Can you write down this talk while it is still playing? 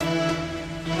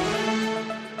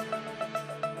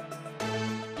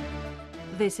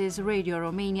This is Radio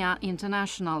Romania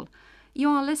International. You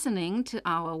are listening to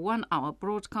our one-hour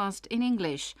broadcast in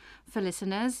English for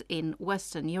listeners in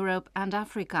Western Europe and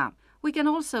Africa. We can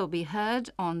also be heard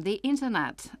on the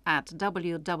internet at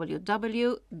www.rri.ro,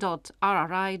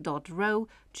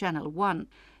 Channel 1.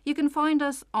 You can find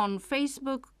us on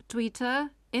Facebook,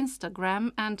 Twitter,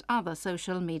 Instagram and other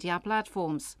social media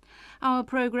platforms. Our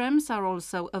programs are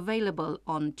also available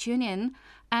on TuneIn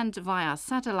and via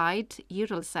satellite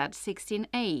Eutelsat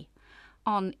 16A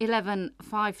on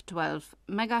 11,512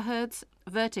 MHz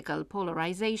vertical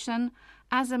polarization,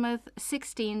 azimuth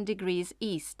 16 degrees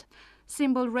east,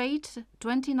 symbol rate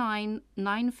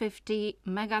 29,950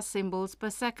 megasymbols per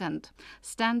second,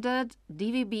 standard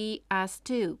DVB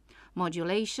as2,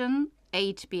 modulation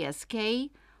 8 PSK,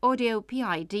 audio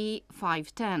PID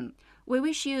 510. We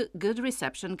wish you good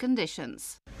reception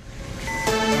conditions.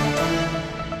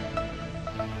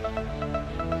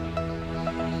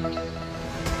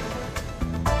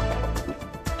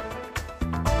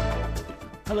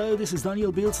 Hello, this is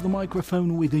Daniel Biel to the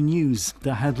microphone with the news,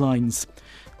 the headlines.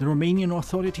 The Romanian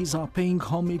authorities are paying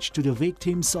homage to the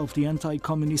victims of the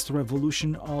anti-communist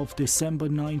revolution of December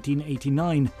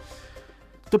 1989.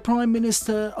 The Prime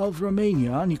Minister of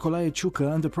Romania, Nicolae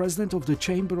Ciucă, and the President of the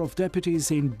Chamber of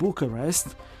Deputies in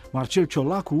Bucharest, Marcel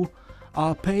Ciolacu,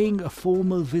 are paying a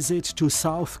formal visit to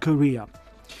South Korea.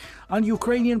 And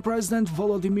Ukrainian President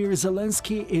Volodymyr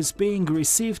Zelensky is being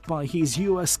received by his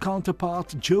US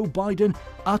counterpart Joe Biden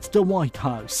at the White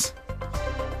House.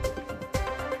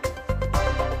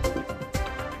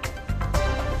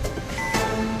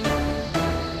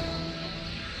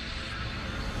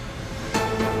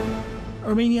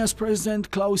 Romania's President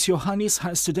Klaus Iohannis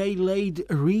has today laid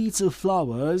wreaths of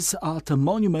flowers at a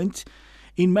monument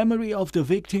in memory of the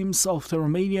victims of the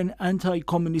Romanian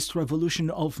anti-communist revolution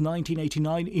of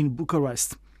 1989 in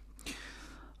Bucharest.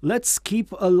 Let's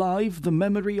keep alive the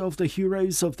memory of the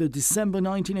heroes of the December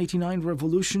 1989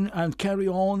 revolution and carry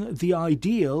on the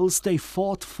ideals they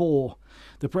fought for,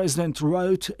 the President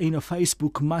wrote in a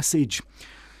Facebook message.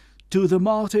 To the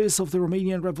martyrs of the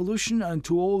Romanian Revolution and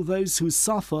to all those who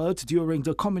suffered during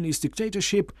the communist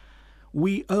dictatorship,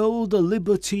 we owe the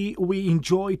liberty we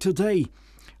enjoy today,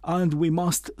 and we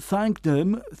must thank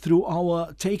them through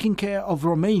our taking care of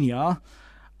Romania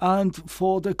and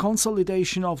for the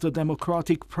consolidation of the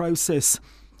democratic process,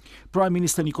 Prime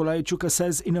Minister Nicolae Ciucă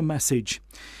says in a message.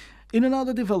 In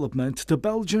another development, the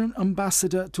Belgian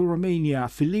ambassador to Romania,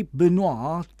 Philippe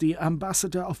Benoit, the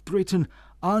ambassador of Britain,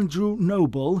 Andrew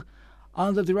Noble,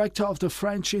 and the director of the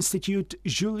French Institute,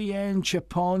 Julien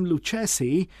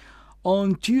Chepon-Lucchesi,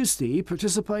 on Tuesday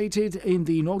participated in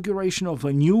the inauguration of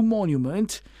a new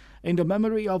monument in the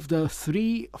memory of the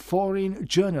 3 foreign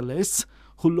journalists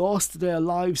who lost their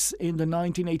lives in the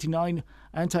 1989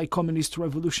 anti-communist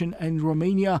revolution in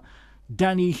Romania,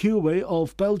 Danny Huey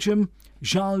of Belgium,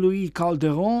 Jean-Louis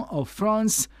Calderon of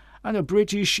France, and a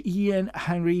British Ian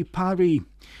Henry Parry.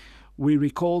 We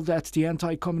recall that the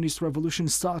anti-communist revolution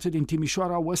started in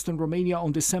Timișoara, Western Romania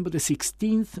on December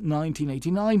 16th,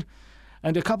 1989,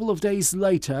 and a couple of days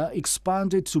later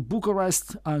expanded to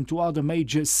Bucharest and to other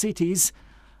major cities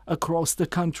across the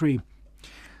country.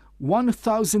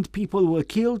 1,000 people were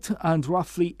killed and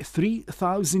roughly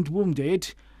 3,000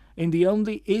 wounded in the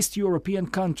only East European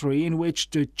country in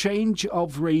which the change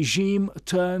of regime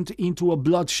turned into a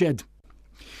bloodshed.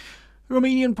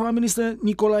 Romanian Prime Minister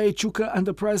Nicolae Ciucă and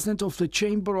the President of the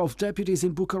Chamber of Deputies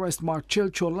in Bucharest, Marcel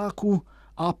Ciolacu,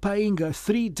 are paying a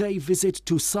 3-day visit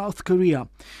to South Korea.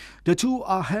 The two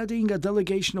are heading a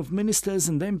delegation of ministers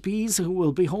and MPs who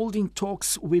will be holding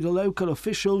talks with the local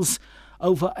officials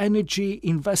over energy,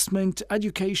 investment,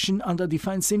 education and the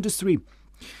defense industry.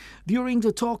 During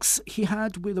the talks he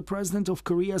had with the President of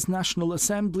Korea's National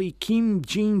Assembly, Kim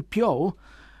Jin-pyo,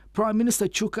 Prime Minister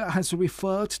Ciucă has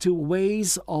referred to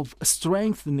ways of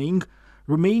strengthening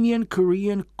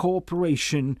Romanian-Korean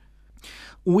cooperation.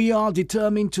 We are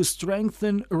determined to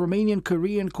strengthen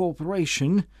Romanian-Korean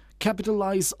cooperation,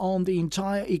 capitalize on the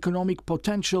entire economic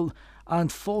potential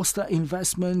and foster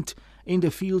investment in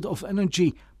the field of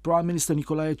energy, Prime Minister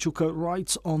Nicolae Ciucă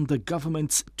writes on the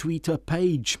government's Twitter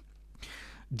page.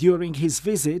 During his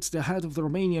visit, the head of the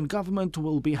Romanian government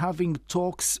will be having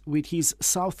talks with his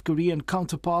South Korean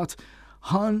counterpart,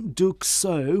 Han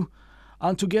Duck-seo,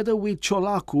 and together with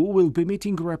Ciolacu will be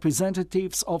meeting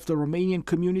representatives of the Romanian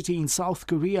community in South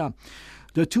Korea.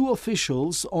 The two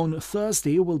officials on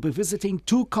Thursday will be visiting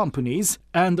 2 companies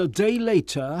and a day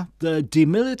later the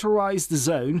demilitarized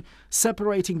zone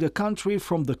separating the country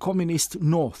from the communist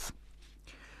north.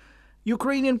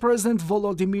 Ukrainian President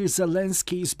Volodymyr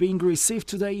Zelensky is being received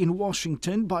today in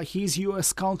Washington by his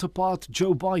US counterpart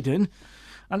Joe Biden,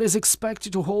 and is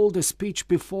expected to hold a speech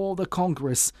before the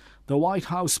Congress, the White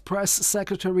House Press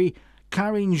Secretary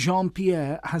Karine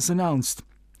Jean-Pierre has announced.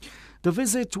 The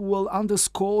visit will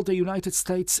underscore the United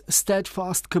States'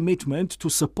 steadfast commitment to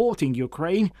supporting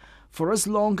Ukraine for as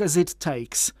long as it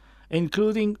takes,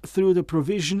 including through the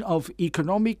provision of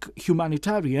economic,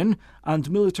 humanitarian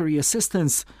and military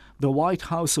assistance, the White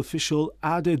House official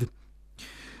added.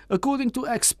 According to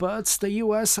experts, the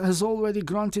US has already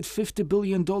granted $50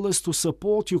 billion to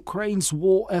support Ukraine's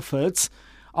war efforts,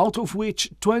 out of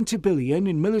which $20 billion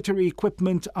in military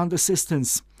equipment and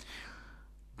assistance.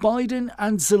 Biden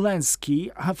and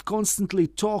Zelensky have constantly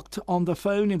talked on the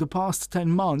phone in the past 10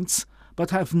 months, but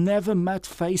have never met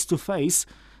face-to-face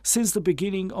since the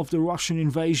beginning of the Russian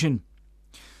invasion.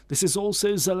 This is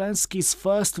also Zelensky's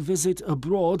first visit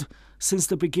abroad since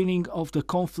the beginning of the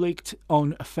conflict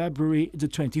on February the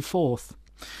 24th.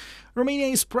 Romania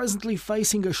is presently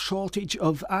facing a shortage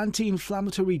of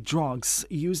anti-inflammatory drugs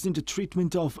used in the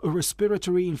treatment of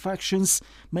respiratory infections,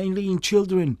 mainly in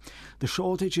children. The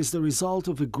shortage is the result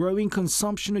of a growing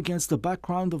consumption against the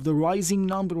background of the rising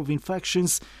number of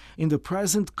infections in the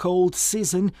present cold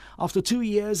season after 2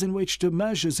 years in which the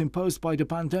measures imposed by the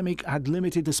pandemic had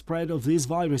limited the spread of these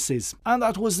viruses. And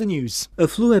that was the news. A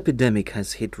flu epidemic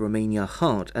has hit Romania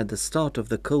hard at the start of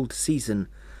the cold season.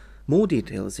 More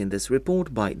details in this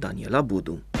report by Daniela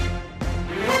Budu.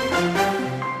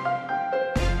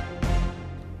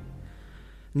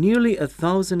 Nearly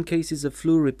 1,000 cases of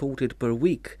flu reported per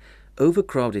week,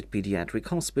 overcrowded pediatric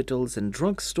hospitals and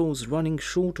drugstores running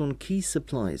short on key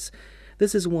supplies.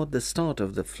 This is what the start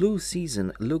of the flu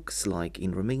season looks like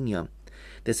in Romania.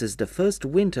 This is the first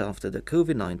winter after the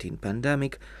COVID-19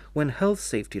 pandemic when health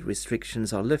safety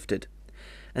restrictions are lifted.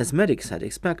 As medics had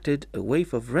expected, a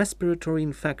wave of respiratory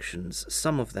infections,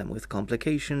 some of them with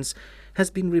complications, has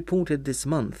been reported this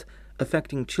month,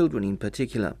 affecting children in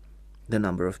particular. The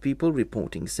number of people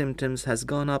reporting symptoms has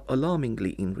gone up alarmingly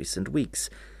in recent weeks,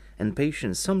 and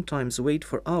patients sometimes wait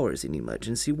for hours in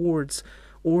emergency wards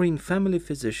or in family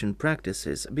physician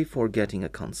practices before getting a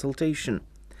consultation.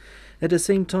 At the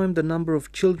same time, the number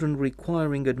of children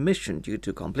requiring admission due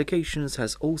to complications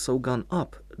has also gone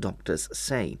up, doctors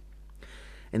say.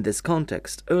 In this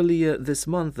context, earlier this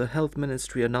month, the Health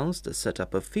Ministry announced the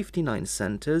setup of 59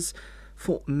 centers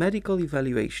for medical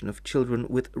evaluation of children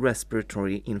with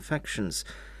respiratory infections,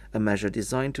 a measure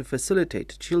designed to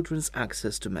facilitate children's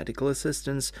access to medical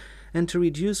assistance and to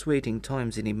reduce waiting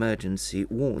times in emergency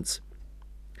wards.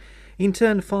 In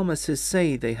turn, pharmacists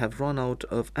say they have run out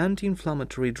of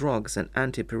anti-inflammatory drugs and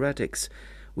antipyretics,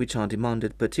 which are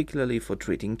demanded particularly for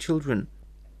treating children.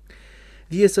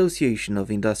 The Association of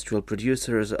Industrial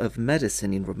Producers of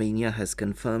Medicine in Romania has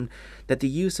confirmed that the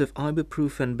use of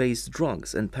ibuprofen-based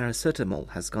drugs and paracetamol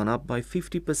has gone up by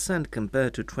 50%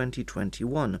 compared to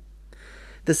 2021.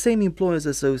 The same Employers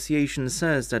Association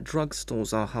says that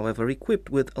drugstores are, however, equipped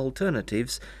with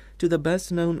alternatives to the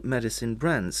best-known medicine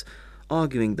brands,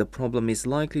 arguing the problem is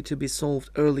likely to be solved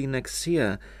early next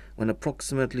year, when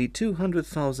approximately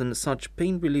 200,000 such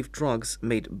pain relief drugs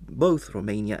made both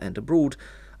Romania and abroad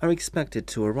are expected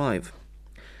to arrive.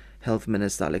 Health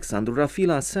Minister Alexandru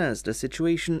Rafila says the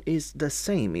situation is the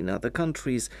same in other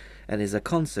countries and is a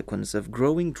consequence of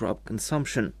growing drug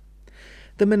consumption.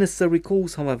 The minister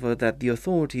recalls, however, that the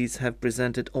authorities have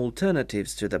presented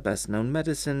alternatives to the best-known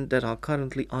medicine that are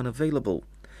currently unavailable.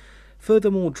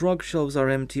 Furthermore, drug shelves are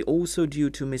empty also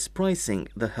due to mispricing,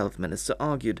 the health minister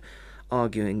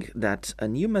arguing that a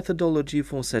new methodology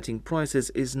for setting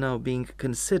prices is now being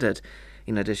considered,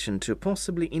 in addition to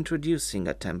possibly introducing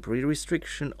a temporary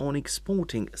restriction on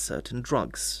exporting certain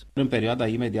drugs. În perioada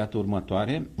imediat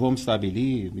următoare vom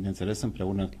stabili, bineînțeles,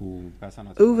 împreună cu Casa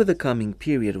Națională. Over the coming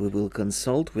period, we will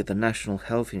consult with the National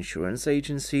Health Insurance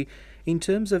Agency in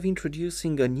terms of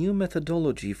introducing a new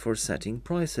methodology for setting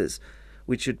prices,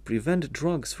 which should prevent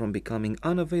drugs from becoming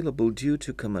unavailable due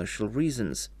to commercial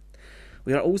reasons.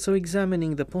 We are also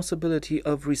examining the possibility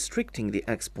of restricting the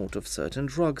export of certain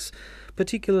drugs,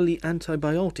 particularly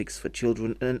antibiotics for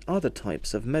children and other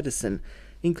types of medicine,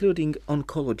 including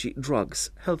oncology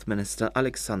drugs, Health Minister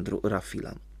Alexandru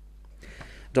Rafila.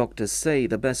 Doctors say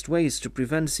the best ways to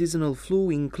prevent seasonal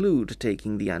flu include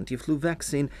taking the anti-flu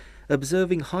vaccine,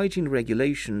 observing hygiene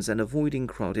regulations and avoiding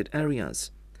crowded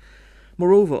areas.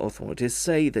 Moreover, authorities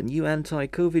say the new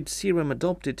anti-COVID serum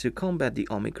adopted to combat the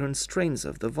Omicron strains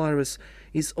of the virus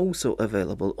is also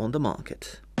available on the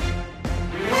market.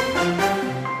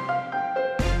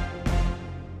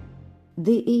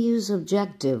 The EU's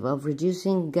objective of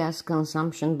reducing gas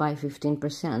consumption by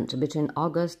 15% between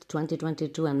August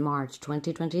 2022 and March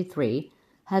 2023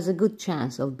 has a good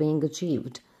chance of being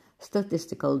achieved,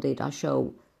 statistical data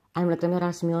show. I'm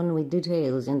Reclamera Simion with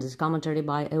details in this commentary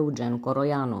by Eugen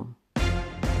Coroianu.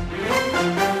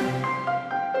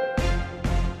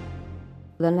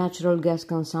 The natural gas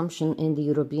consumption in the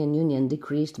European Union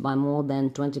decreased by more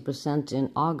than 20%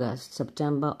 in August,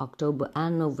 September, October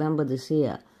and November this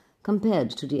year,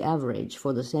 compared to the average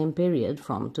for the same period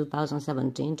from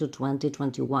 2017 to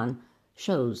 2021,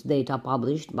 shows data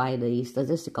published by the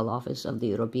Statistical Office of the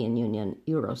European Union,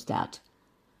 Eurostat.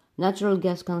 Natural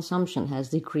gas consumption has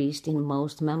decreased in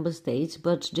most member states,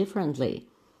 but differently.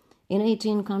 In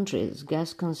 18 countries,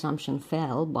 gas consumption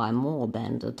fell by more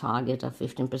than the target of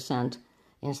 15%,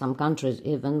 in some countries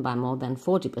even by more than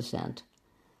 40%.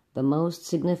 The most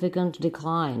significant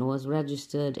decline was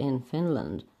registered in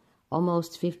Finland,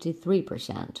 almost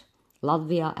 53%,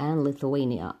 Latvia and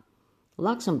Lithuania.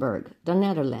 Luxembourg, the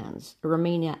Netherlands,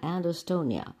 Romania and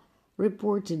Estonia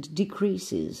reported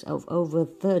decreases of over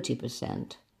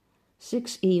 30%.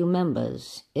 6 EU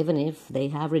members, even if they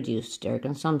have reduced their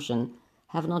consumption,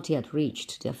 have not yet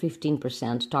reached their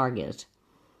 15% target.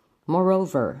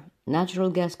 Moreover, natural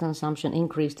gas consumption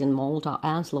increased in Malta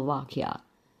and Slovakia.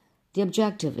 The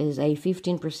objective is a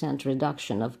 15%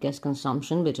 reduction of gas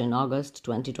consumption between August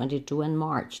 2022 and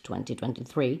March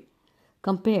 2023,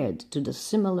 compared to the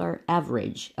similar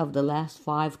average of the last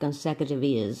 5 consecutive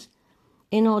years,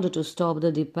 in order to stop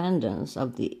the dependence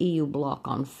of the EU bloc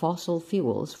on fossil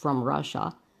fuels from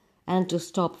Russia and to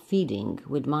stop feeding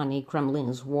with money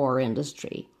Kremlin's war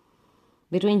industry.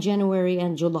 Between January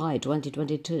and July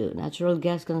 2022, natural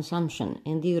gas consumption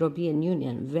in the European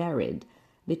Union varied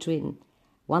between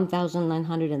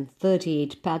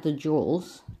 1,938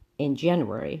 petajoules in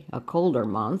January, a colder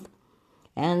month,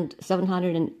 and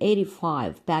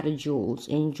 785 petajoules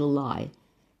in July,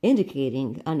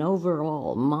 indicating an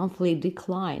overall monthly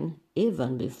decline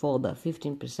even before the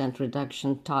 15%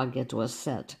 reduction target was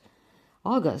set.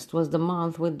 August was the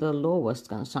month with the lowest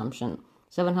consumption,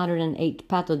 708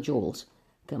 petajoules,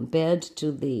 compared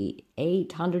to the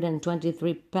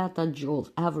 823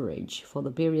 petajoules average for the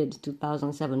period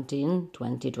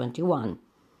 2017-2021.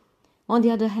 On the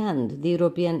other hand, the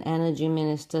European energy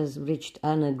ministers reached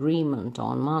an agreement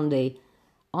on Monday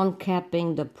on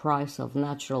capping the price of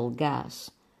natural gas,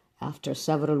 after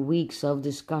several weeks of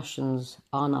discussions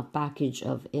on a package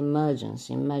of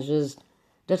emergency measures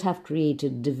that have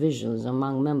created divisions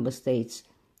among member states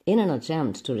in an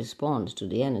attempt to respond to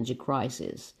the energy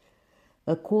crisis.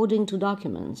 According to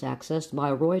documents accessed by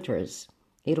Reuters,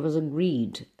 it was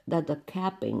agreed that the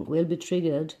capping will be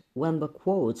triggered when the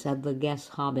quotes at the gas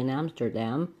hub in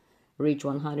Amsterdam reach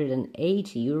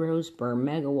 180 euros per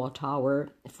megawatt hour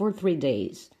for 3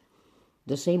 days.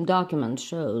 The same document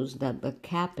shows that the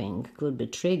capping could be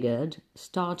triggered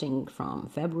starting from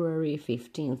February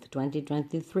 15,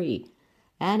 2023,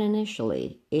 and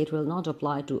initially it will not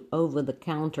apply to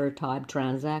over-the-counter type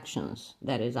transactions,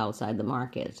 that is, outside the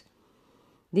market.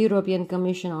 The European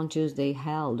Commission on Tuesday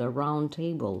held a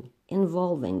roundtable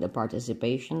involving the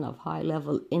participation of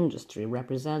high-level industry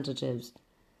representatives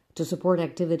to support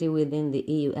activity within the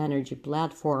EU energy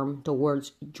platform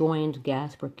towards joint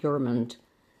gas procurement,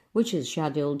 which is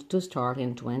scheduled to start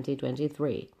in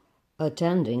 2023.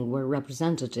 Attending were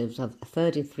representatives of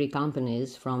 33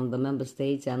 companies from the member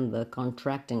states and the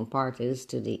contracting parties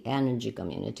to the energy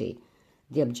community.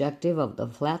 The objective of the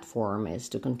platform is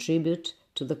to contribute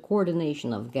to the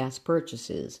coordination of gas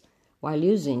purchases while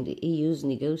using the EU's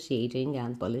negotiating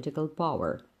and political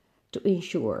power to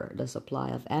ensure the supply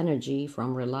of energy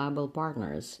from reliable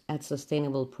partners at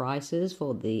sustainable prices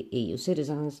for the EU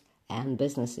citizens and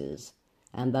businesses.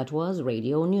 And that was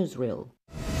Radio Newsreel.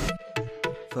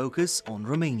 Focus on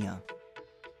Romania.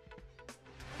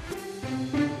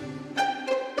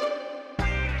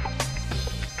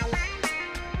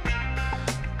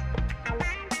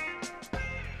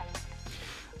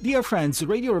 Dear friends,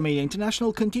 Radio Romania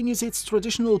International continues its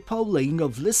traditional polling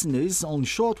of listeners on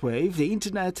shortwave, the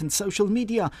internet and social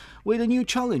media with a new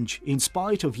challenge in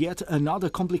spite of yet another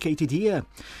complicated year.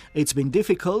 It's been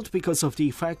difficult because of the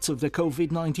effects of the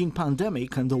COVID-19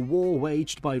 pandemic and the war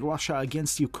waged by Russia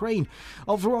against Ukraine,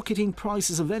 of rocketing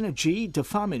prices of energy, the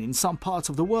famine in some parts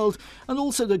of the world, and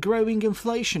also the growing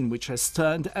inflation which has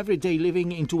turned everyday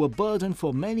living into a burden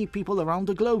for many people around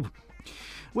the globe.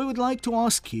 We would like to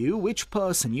ask you which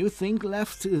person you think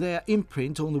left their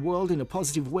imprint on the world in a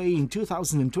positive way in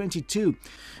 2022.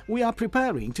 We are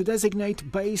preparing to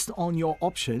designate, based on your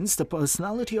options, the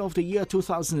personality of the year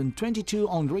 2022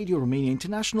 on Radio Romania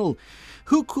International.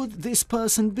 Who could this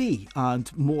person be,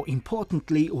 and more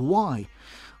importantly, why?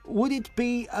 Would it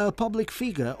be a public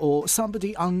figure or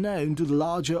somebody unknown to the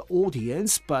larger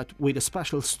audience but with a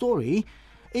special story?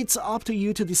 It's up to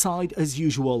you to decide as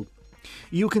usual.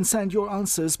 You can send your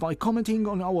answers by commenting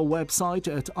on our website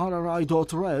at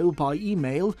rri.ro, by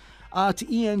email at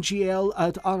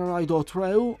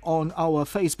engl@rri.ro, on our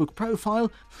Facebook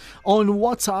profile, on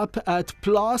WhatsApp at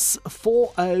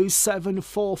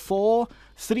 +40744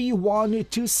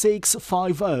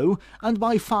 312650, and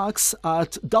by fax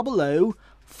at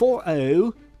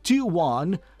 0040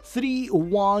 21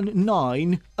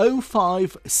 319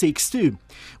 0562.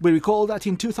 We recall that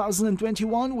in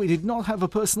 2021 we did not have a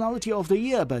Personality of the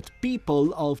Year, but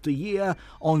People of the Year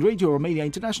on Radio Romania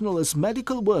International, as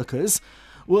medical workers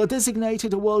were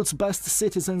designated the world's best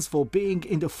citizens for being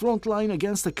in the front line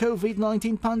against the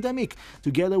COVID-19 pandemic,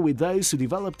 together with those who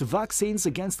developed vaccines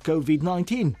against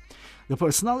COVID-19. The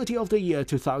Personality of the Year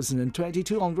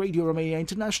 2022 on Radio Romania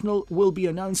International will be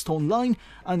announced online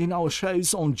and in our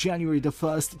shows on January the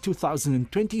 1st,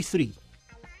 2023.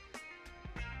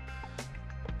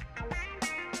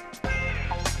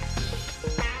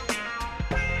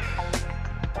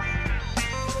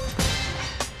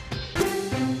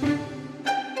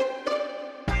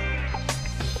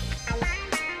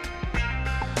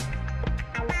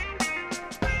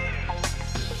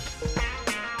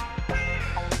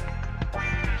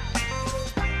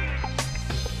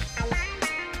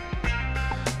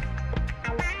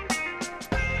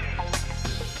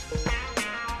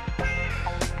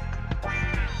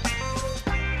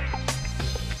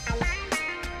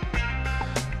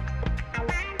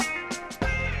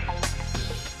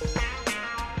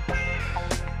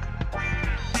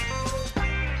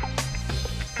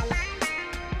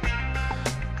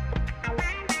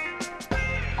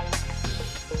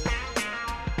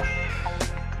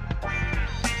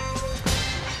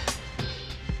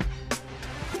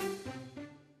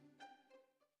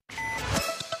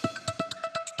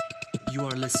 You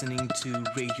are listening to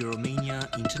Radio Romania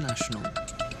International.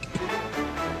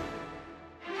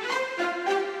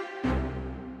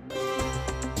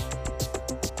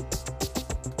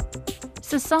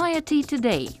 Society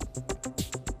Today.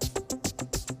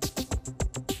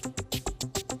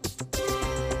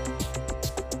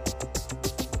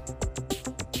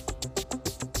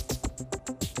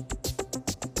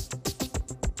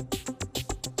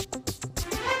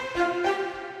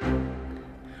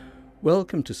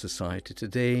 Welcome to Society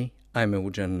Today. I'm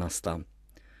Eugen Nasta.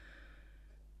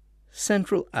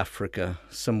 Central Africa,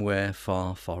 somewhere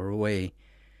far, far away.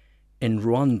 In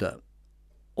Rwanda,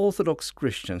 Orthodox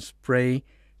Christians pray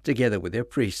together with their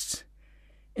priests.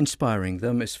 Inspiring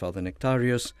them is Father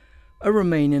Nectarios, a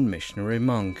Romanian missionary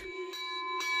monk.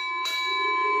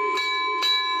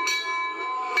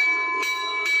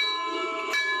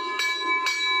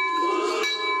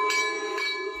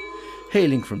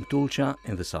 Hailing from Tulcea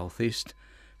in the southeast,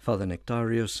 Father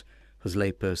Nectarios, whose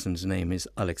layperson's name is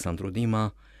Alexandru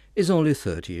Dima, is only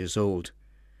 30 years old.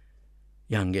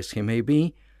 Young as he may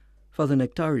be, Father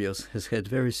Nectarios has had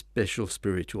very special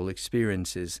spiritual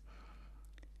experiences.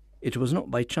 It was not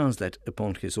by chance that,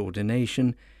 upon his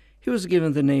ordination, he was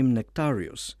given the name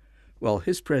Nectarios, while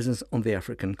his presence on the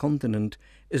African continent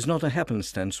is not a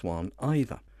happenstance one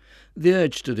either. The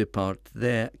urge to depart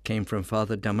there came from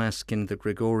Father Damascene the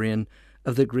Gregorian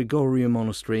of the Gregorian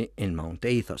Monastery in Mount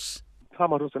Athos.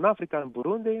 Am ajuns în Africa, în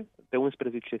Burundi, pe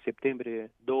 11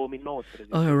 septembrie 2019.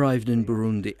 I arrived in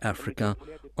Burundi, Africa,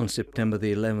 on September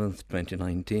the 11th,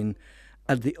 2019,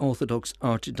 at the Orthodox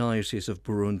Archdiocese of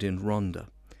Burundi in Rwanda.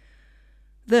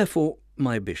 Therefore,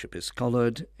 my bishop is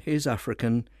coloured, he is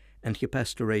African, and he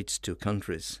pastorates 2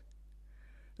 countries.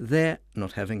 There,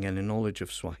 not having any knowledge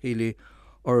of Swahili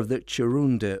or of the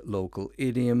Chirunde local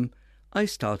idiom, I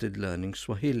started learning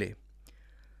Swahili.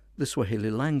 The Swahili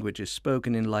language is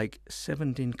spoken in like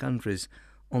 17 countries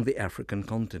on the African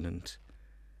continent.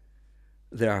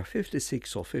 There are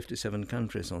 56 or 57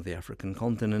 countries on the African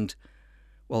continent,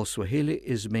 while Swahili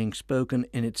is being spoken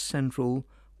in its central,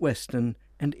 western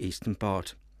and eastern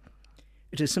part.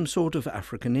 It is some sort of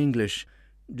African English.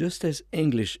 Just as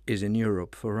English is in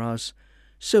Europe for us,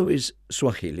 so is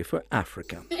Swahili for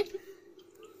Africa.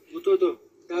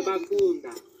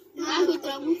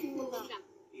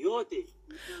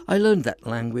 I learned that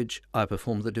language, I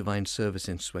performed the divine service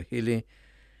in Swahili,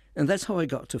 and that's how I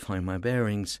got to find my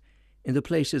bearings in the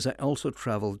places I also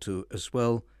travelled to as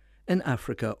well, in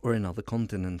Africa or in other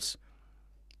continents.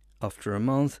 After a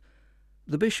month,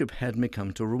 the bishop had me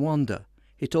come to Rwanda.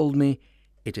 He told me,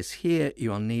 "It is here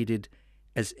you are needed,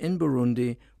 as in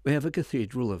Burundi we have a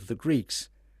cathedral of the Greeks,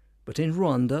 but in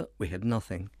Rwanda we had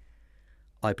nothing."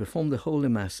 I performed the Holy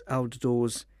Mass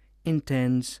outdoors, in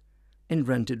tents, in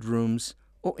rented rooms,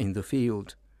 or in the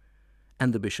field.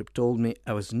 And the bishop told me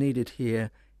I was needed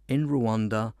here, in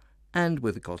Rwanda, and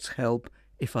with God's help,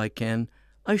 if I can,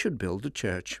 I should build a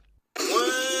church.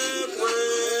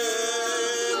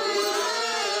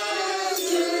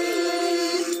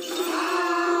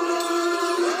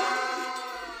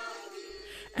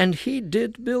 And he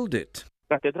did build it.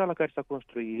 Catedrala care s-a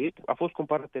construit a fost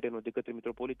cumpărat terenul de către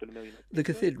mitropolitul meu. The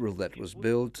cathedral that was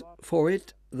built, for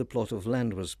it the plot of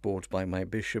land was bought by my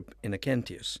bishop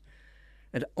Innocentius,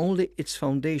 and only its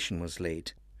foundation was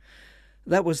laid.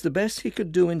 That was the best he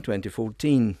could do in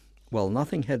 2014, while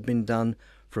nothing had been done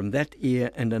from that year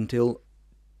and until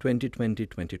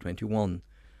 2020-2021.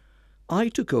 I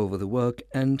took over the work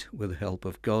and, with the help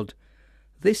of God,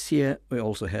 this year we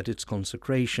also had its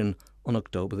consecration on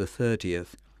October the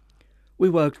 30th. We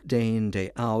worked day in,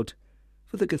 day out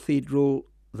for the cathedral,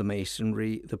 the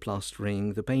masonry, the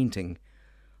plastering, the painting.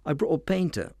 I brought a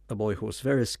painter, a boy who was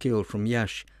very skilled from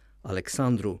Iași,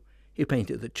 Alexandru. He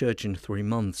painted the church in 3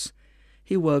 months.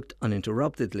 He worked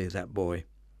uninterruptedly, that boy.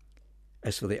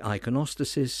 As for the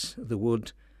iconostasis, the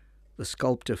wood, the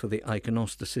sculpture for the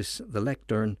iconostasis, the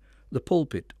lectern, the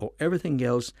pulpit, or everything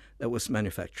else that was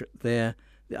manufactured there,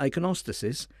 the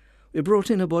iconostasis, we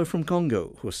brought in a boy from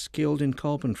Congo who was skilled in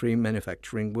carpentry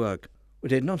manufacturing work. We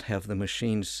did not have the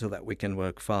machines so that we can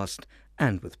work fast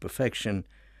and with perfection,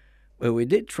 but we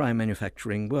did try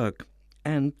manufacturing work,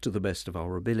 and to the best of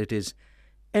our abilities,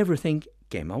 everything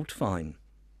came out fine.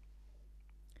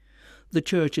 The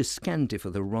church is scanty for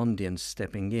the Rondians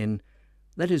stepping in.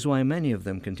 That is why many of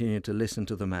them continue to listen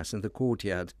to the Mass in the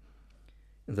courtyard.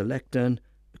 In the lectern,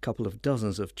 a couple of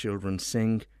dozens of children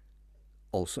sing,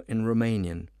 also in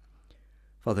Romanian.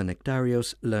 Father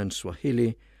Nectarios learned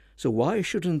Swahili, so why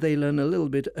shouldn't they learn a little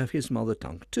bit of his mother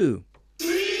tongue too?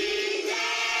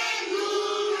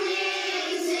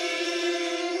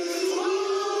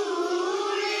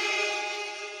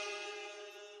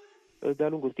 De-a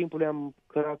lungul timpului am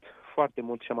cărat foarte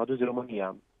mult și am adus de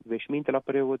România veșminte la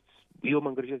preoți. Eu mă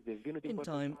îngrijesc de vinul din In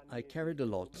time, I carried a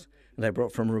lot, and I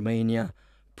brought from Romania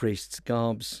priests'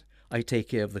 garbs. I take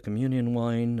care of the communion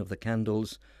wine, of the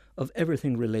candles, of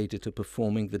everything related to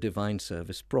performing the divine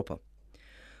service proper.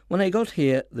 When I got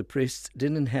here, the priests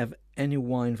didn't have any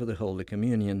wine for the Holy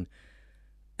Communion,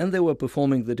 and they were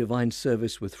performing the divine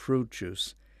service with fruit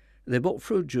juice. They bought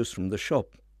fruit juice from the shop,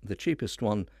 the cheapest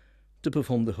one, to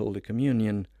perform the Holy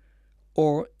Communion,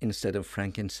 or, instead of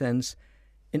frankincense,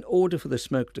 in order for the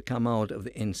smoke to come out of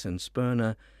the incense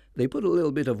burner, they put a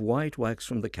little bit of white wax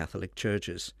from the Catholic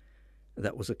churches.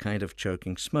 That was a kind of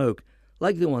choking smoke,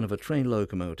 like the one of a train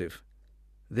locomotive.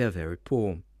 They are very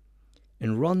poor.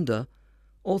 In Rwanda,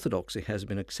 Orthodoxy has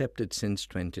been accepted since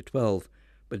 2012,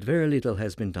 but very little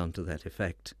has been done to that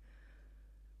effect.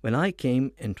 When I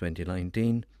came in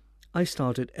 2019, I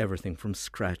started everything from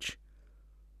scratch.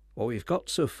 What we've got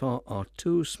so far are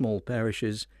 2 small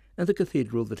parishes and the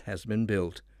cathedral that has been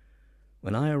built.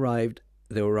 When I arrived,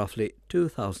 there were roughly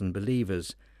 2,000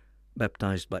 believers,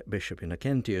 baptized by Bishop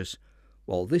Innocentius,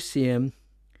 while this year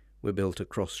we built a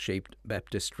cross-shaped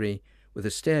baptistry with a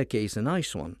staircase, a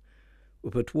nice one. We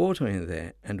put water in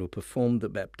there and we performed the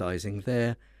baptizing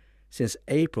there since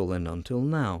April and until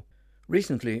now.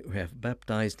 Recently we have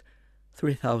baptized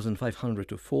 3,500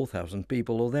 to 4,000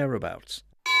 people or thereabouts.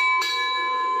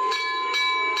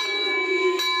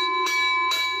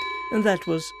 And that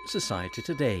was Society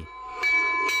Today.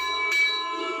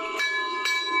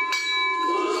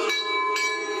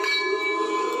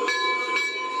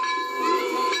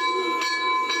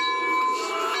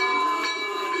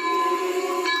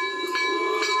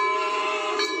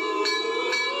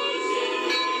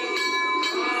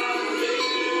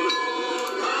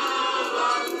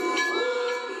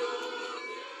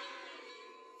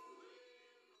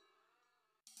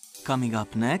 Coming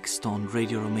up next on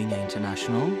Radio Romania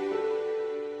International,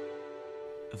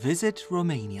 Visit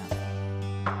Romania.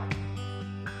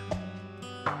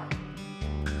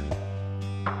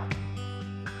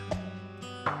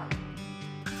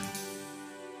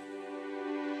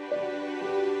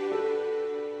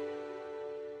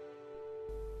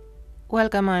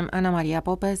 Welcome, I'm Ana Maria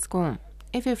Popescu.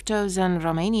 If you've chosen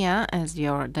Romania as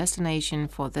your destination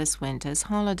for this winter's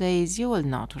holidays, you will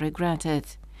not regret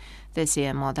it. This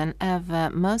year, more than ever,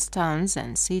 most towns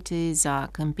and cities are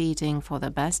competing for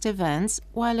the best events,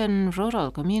 while in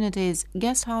rural communities,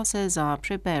 guest houses are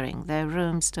preparing their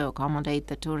rooms to accommodate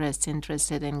the tourists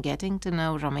interested in getting to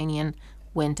know Romanian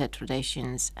winter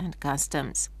traditions and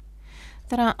customs.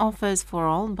 There are offers for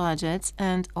all budgets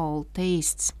and all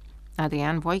tastes.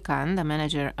 Adrian Voican, the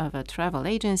manager of a travel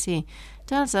agency,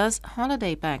 tells us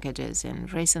holiday packages in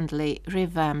recently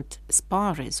revamped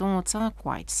spa resorts are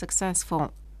quite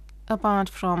successful. Apart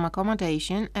from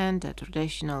accommodation and a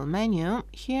traditional menu,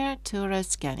 here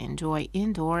tourists can enjoy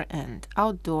indoor and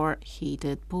outdoor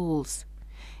heated pools.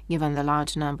 Given the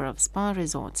large number of spa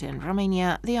resorts in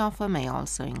Romania, the offer may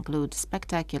also include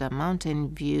spectacular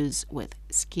mountain views with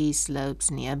ski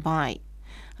slopes nearby.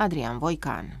 Adrian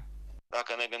Voican.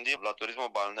 Dacă ne gândim la turismul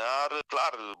balnear,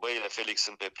 clar, Băile Felix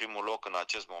sunt pe primul loc în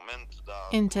acest moment.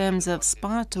 In terms of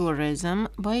spa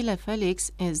tourism, Băile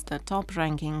Felix is the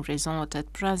top-ranking resort at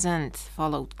present,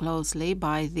 followed closely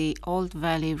by the Old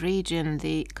Valley region,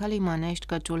 the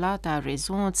Călimanești-Căciulata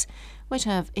resorts, which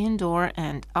have indoor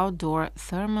and outdoor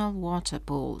thermal water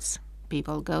pools.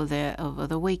 People go there over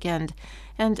the weekend,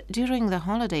 and during the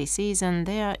holiday season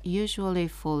they are usually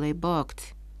fully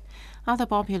booked. Other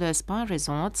popular spa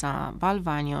resorts are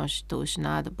Balvanios,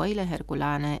 Tușnad, Băile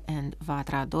Herculane and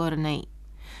Vatra Dornei.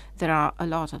 There are a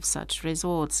lot of such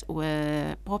resorts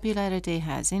where popularity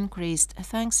has increased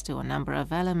thanks to a number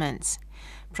of elements.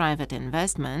 Private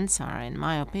investments are, in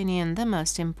my opinion, the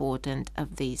most important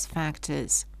of these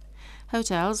factors.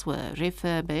 Hotels were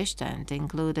refurbished and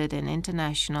included in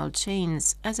international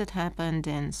chains, as it happened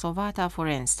in Sovata, for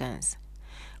instance.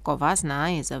 Covasna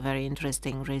is a very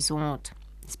interesting resort.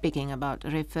 Speaking about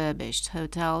refurbished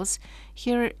hotels,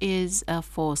 here is a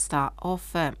 4-star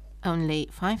offer. Only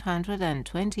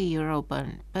 €520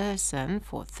 per person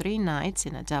for 3 nights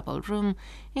in a double room,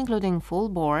 including full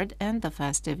board and the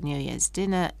festive New Year's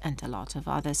dinner and a lot of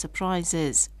other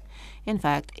surprises. In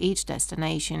fact, each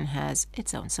destination has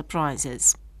its own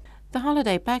surprises. The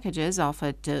holiday packages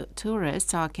offered to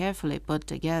tourists are carefully put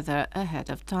together ahead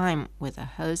of time, with the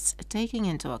hosts taking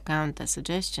into account the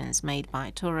suggestions made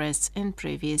by tourists in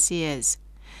previous years.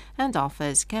 And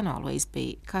offers can always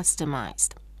be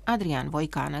customized. Adrian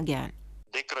Voican again.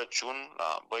 De Crăciun,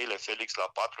 la Băile Felix,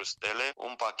 la 4 stele,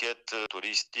 un pachet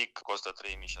turistic costă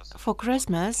 3.600. For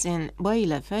Christmas, in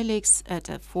Băile Felix, at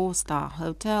a 4-star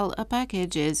hotel, a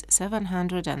package is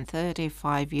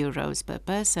 €735 per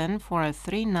person for a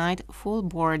 3-night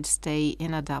full-board stay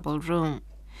in a double room.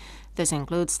 This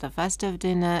includes the festive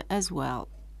dinner as well.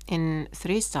 In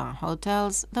 3-star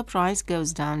hotels, the price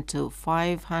goes down to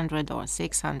 €500 or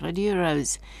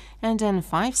 €600, and in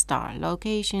 5-star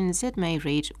locations it may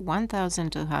reach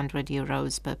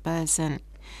 €1,200 per person.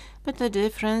 But the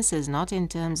difference is not in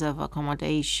terms of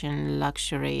accommodation,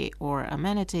 luxury or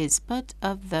amenities, but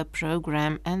of the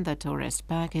program and the tourist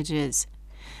packages.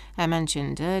 I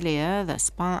mentioned earlier the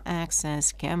spa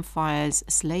access, campfires,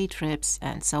 sleigh trips,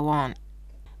 and so on.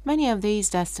 Many of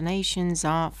these destinations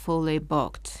are fully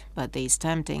booked, but these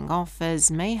tempting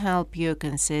offers may help you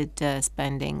consider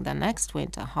spending the next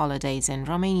winter holidays in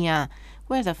Romania,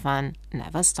 where the fun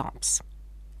never stops.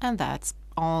 And that's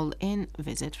all in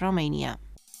Visit Romania.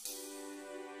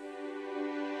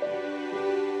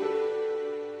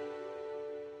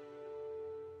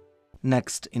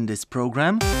 Next in this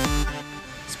program,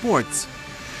 sports.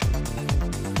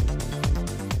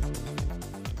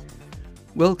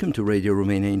 Welcome to Radio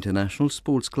Romania International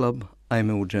Sports Club. I'm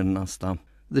Eugen Nasta.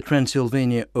 The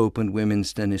Transylvania Open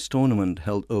Women's Tennis Tournament,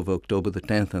 held over October the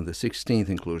 10th and the 16th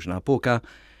in Cluj-Napoca,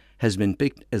 has been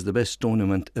picked as the best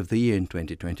tournament of the year in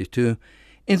 2022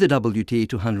 in the WTA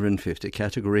 250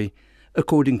 category,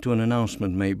 according to an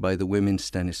announcement made by the Women's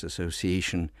Tennis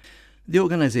Association. The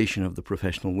organization of the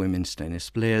professional women's tennis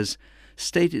players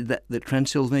stated that the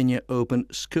Transylvania Open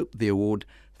scooped the award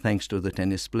thanks to the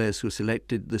tennis players who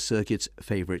selected the circuit's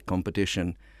favorite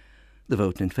competition. The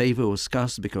vote in favor was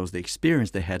cast because the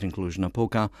experience they had in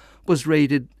Cluj-Napoca was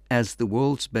rated as the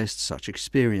world's best such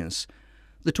experience.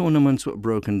 The tournaments were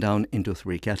broken down into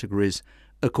 3 categories,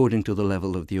 according to the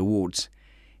level of the awards.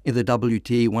 In the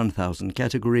WTA 1000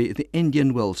 category, the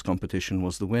Indian Wells competition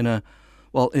was the winner,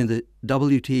 while in the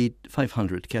WTA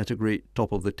 500 category,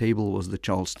 top of the table was the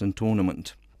Charleston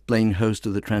tournament. Playing host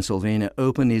to the Transylvania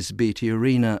Open is BT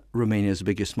Arena, Romania's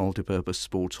biggest multipurpose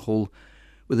sports hall,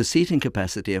 with a seating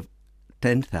capacity of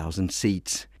 10,000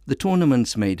 seats. The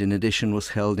tournament's maiden edition was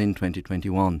held in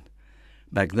 2021.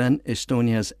 Back then,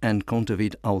 Estonia's Anne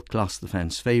Kontaveit outclassed the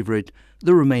fans' favourite,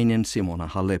 the Romanian Simona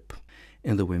Halep.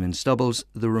 In the women's doubles,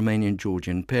 the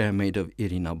Romanian-Georgian pair made of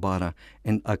Irina Bara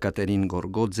and Akaterin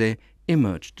Gorgodze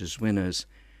emerged as winners.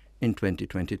 In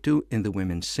 2022, in the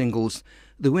women's singles,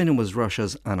 the winner was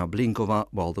Russia's Anna Blinkova,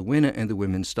 while the winner in the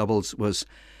women's doubles was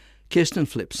Kirsten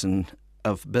Flipsen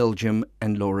of Belgium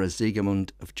and Laura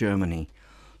Siegemund of Germany.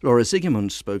 Laura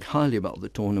Siegemund spoke highly about the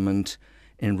tournament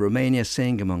in Romania,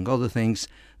 saying, among other things,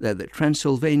 that the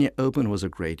Transylvania Open was a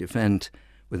great event,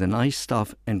 with a nice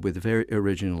staff and with very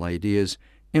original ideas,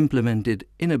 implemented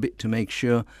in a bid to make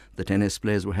sure the tennis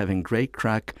players were having great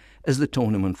crack as the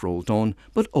tournament rolled on,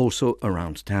 but also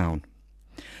around town.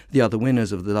 The other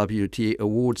winners of the WTA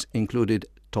awards included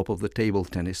top-of-the-table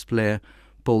tennis player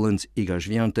Poland's Iga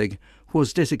Świątek, who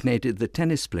was designated the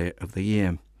Tennis Player of the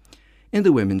Year. In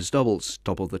the women's doubles,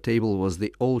 top of the table was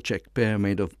the all-Czech pair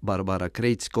made of Barbara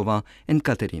Krejcikova and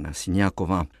Katerina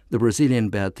Siniakova. The Brazilian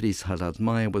Beatriz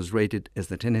Haddad-Maia was rated as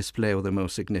the tennis player with the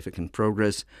most significant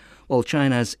progress, while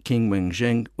China's Qing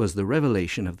Wenzheng was the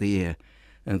revelation of the year.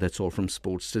 And that's all from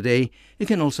Sports Today. You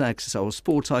can also access our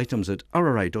sports items at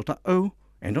rri.io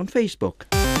and on Facebook.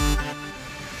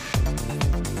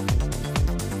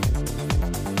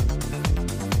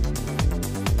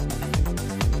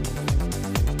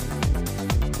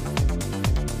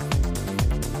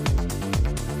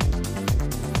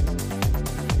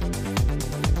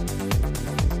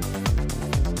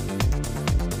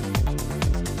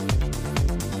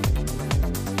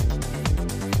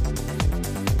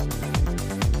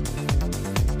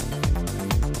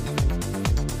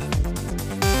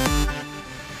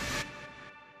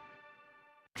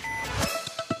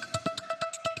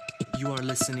 You are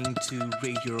listening to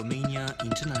Radio Romania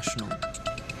International.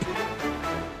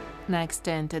 Next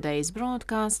in today's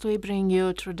broadcast, we bring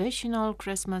you traditional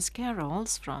Christmas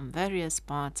carols from various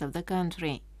parts of the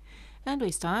country. And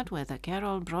we start with a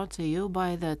carol brought to you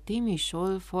by the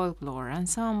Timișul Folklore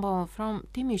Ensemble from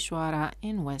Timișoara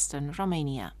in western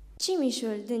Romania.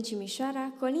 Cimișul din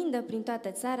Cimișoara colindă prin toată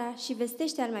țara și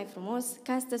vestește al mai frumos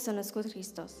că astăzi s-a născut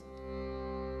Hristos.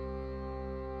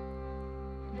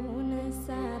 Bună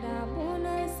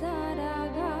seara,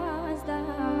 gazda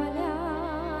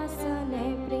aleasă, ne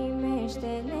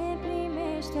primește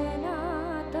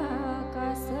nata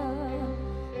acasă.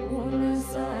 Bună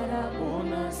seara,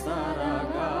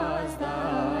 gazda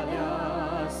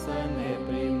aleasă, ne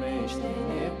primește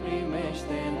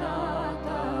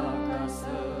nata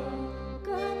acasă.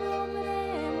 Că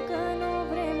nu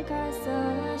vrem ca să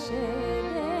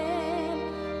ședem,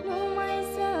 numai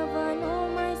să vă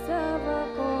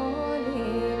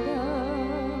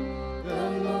colindăm. Că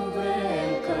nu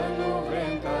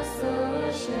vrem ca să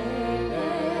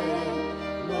ședem,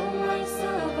 numai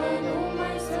să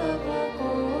vă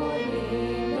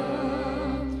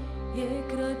colindăm. E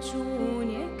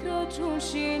Crăciun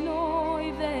și noi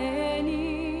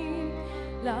venim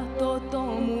la tot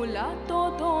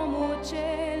omul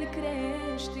cel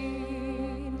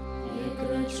creștin. E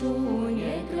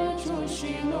Crăciun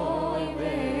și noi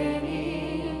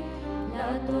venim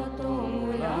la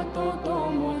tot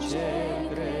omul cel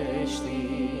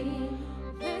creștin.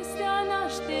 Vestea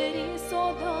nașterii s-o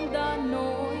dăm, dar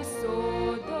noi s-o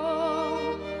dăm,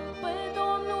 pe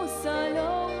Domnul să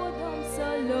lăudăm.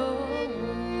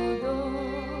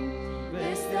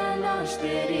 Vestea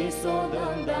nașterii s-o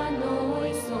dăm, dar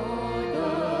noi s-o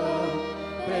dăm,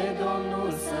 pe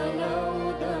Domnul să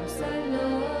lăudăm.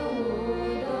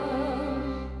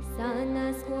 S-a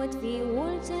născut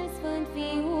Fiul cel Sfânt,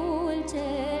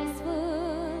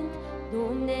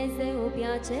 Dumnezeu pe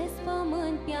acest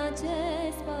pământ,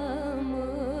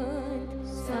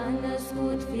 S-a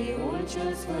născut Fiul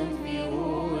cel Sfânt,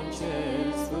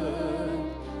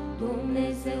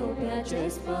 Dumnezeu pe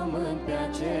acest pământ,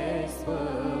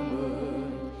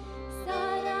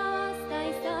 Seara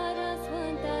asta-i seară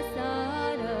sfântă,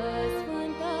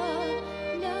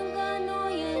 lângă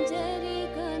noi îngerii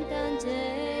cântă.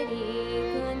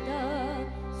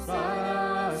 Seara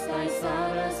asta-i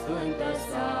seară sfântă,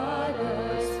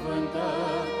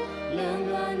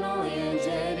 lângă noi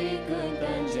îngerii cântă.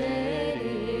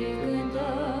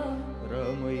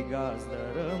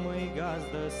 Rămâi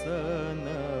gazdă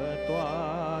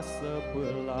sănătoasă,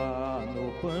 până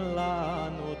la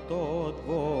anul tot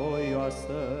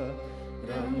voioasă.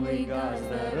 Rămâi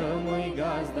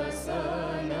gazdă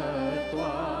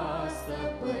sănătoasă,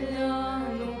 până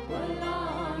la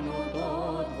anul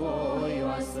tot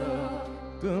voioasă.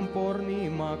 Când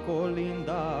pornim a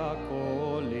colinda,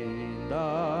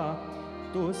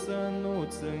 tu să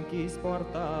nu-ți închizi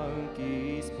poarta.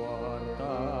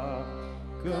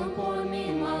 Când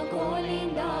pornim a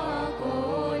colinda,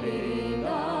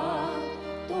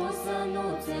 tu să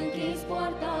nu-ți închizi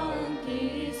poarta,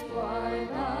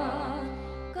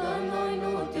 că noi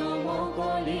nu te-om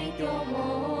ocolit,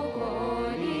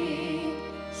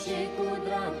 și cu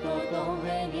drag tot-om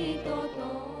venit.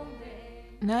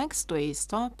 Next, we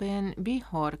stop in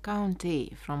Bihor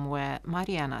County, from where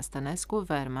Mariana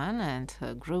Stănescu-Verman and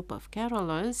her group of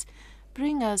carolers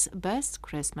bring us best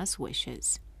Christmas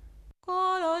wishes.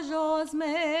 Colo jos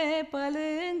me, pe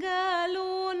lângă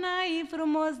lună-i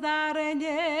frumos, dar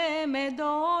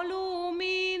de-me-do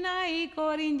lumina-i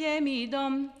corinde-mi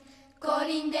dom.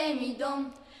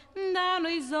 dar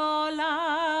nu-i zola,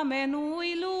 me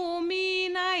nu-i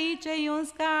lumina-i ce-i un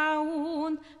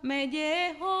scaun,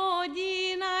 medie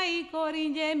hodina-i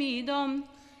coringe midom.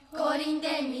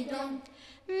 Corinde midom.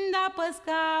 Da pe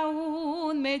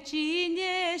scaun, me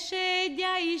cine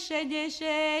ședea-i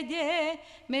șede,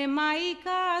 me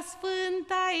Maica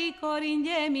Sfânta-i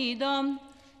coringe midom.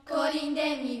 Corinde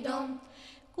midom.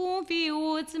 Cu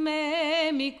fiuț me,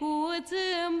 micuț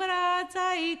în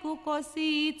brața-i cu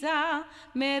cosița,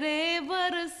 mere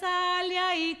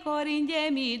vărsalea-i coringe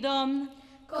midom.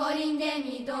 Corinde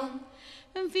midom.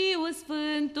 Fiul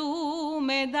Sfântul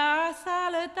me da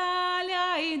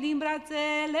salătalea-i din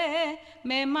brațele,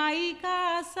 me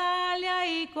Maica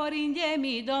salea-i coringe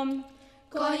midom.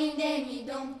 Corinde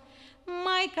midom.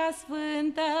 Maica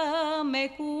Sfântă, me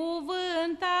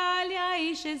cuvântalea-i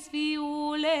și-s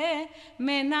fiule,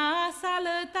 me na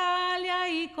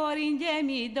salătalea-i coringe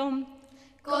midom.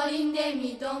 Corinde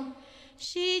midom.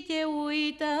 Și te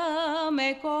uită,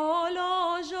 me colo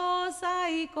jos,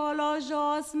 ai colo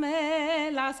jos, me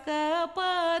la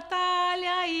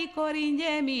scăpătalea-i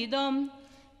coringe midom.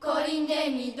 Corinde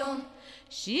midom.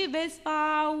 Și vezi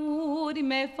fauri,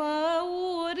 me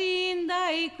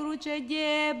făurinda-i cruce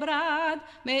de brad,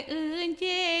 me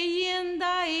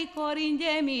încheiinda-i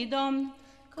coringe midom.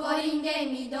 Corinde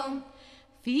midom.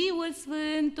 Fiul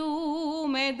Sfântul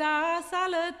me da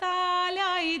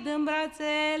salătalea-i din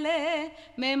brațele,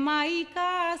 me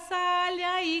Maica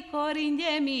salea-i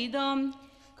coringe midom.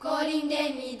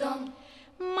 Corinde midom.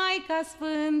 Maica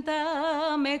Sfântă,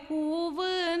 me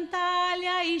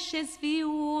cuvântalea-i și-s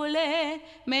fiule,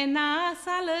 me na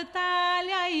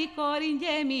salătalea-i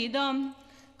coringe midom.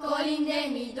 Corinde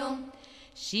midom.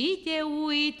 Și te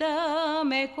uită,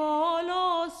 me colo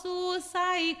sus,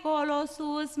 ai colo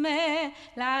sus, me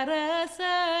la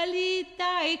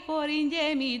răsălit-ai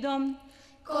coringe midom.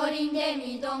 Corinde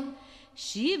midom.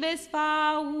 Și vezi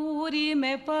fauri,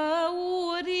 me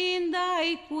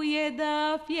făurindai cu e de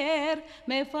fier,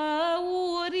 me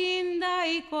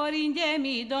făurindai coringe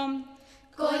midom.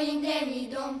 Corinde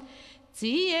midom.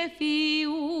 Ție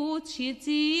fiuț și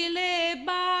țile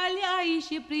baleai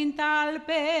și prin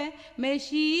talpe, me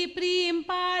și prin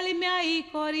palme-ai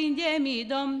coringe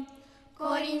midom.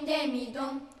 Corinde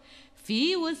midom.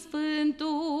 Fiul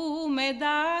Sfântul me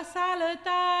da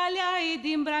salătalea-i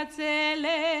din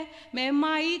brațele, me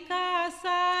Maica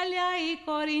salea-i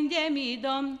coringe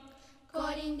midom.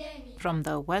 Corinde midom. From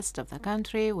the west of the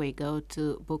country, we go to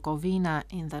Bucovina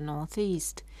in the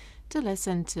northeast to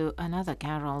listen to another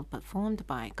carol performed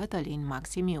by Cătălin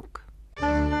Maximiuc.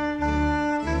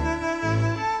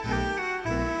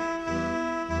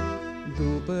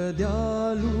 După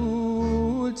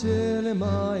dealul cel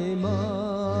mai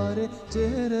mare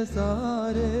ce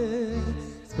răsare,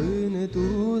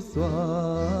 Sfântul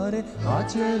soare,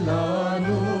 acela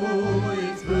nu-i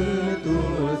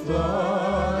Sfântul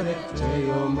soare, ce-i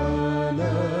o mănăstire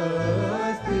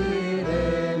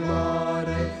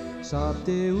mare.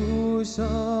 7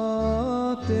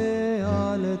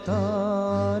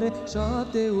 altare,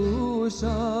 7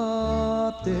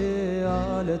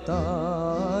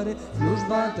 altare,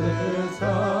 slujba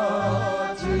trăsa,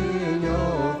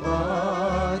 cine-o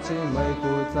face,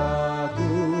 măicuța cu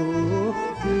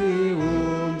fiul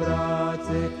în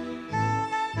brațe.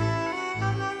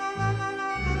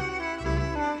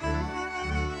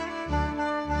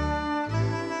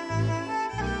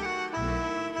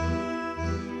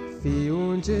 Fiul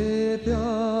începea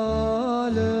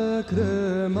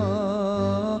lăcrăma,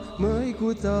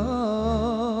 măicuța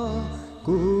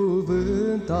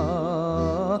cuvânta,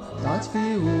 taci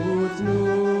fiuț nu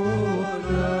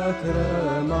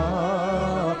lăcrăma,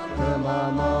 că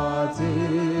mama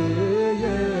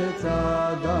ție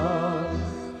ți-a dat.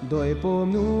 2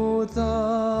 pomnuța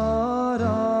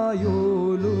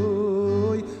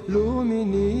raiului,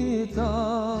 luminița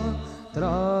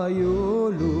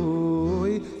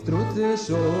traiului,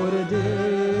 struțeșor de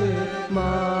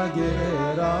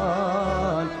magheran,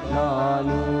 la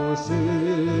anul și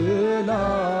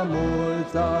la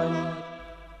mulți ani.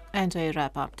 And we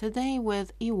wrap up today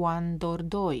with Ioan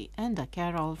Dordoi and a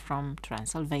carol from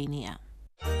Transylvania.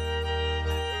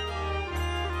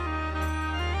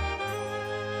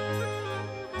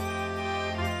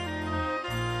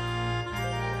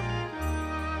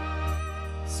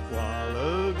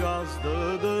 Scoală,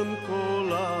 gazdă, dăm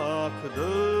colac,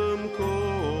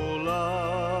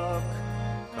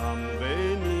 că-am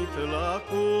venit la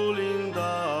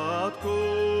colindat,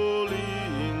 colindat.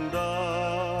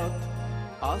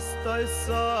 Asta-i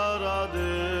seara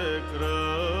de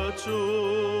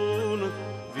Crăciun,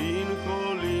 vin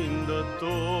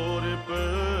colindători pe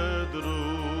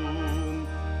drum.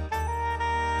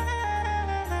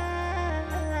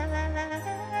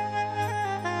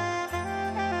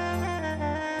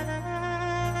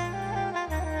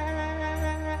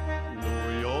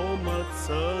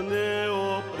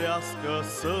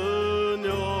 să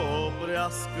ne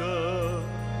oprească.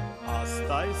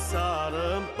 Asta-i seară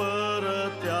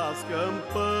împărătească,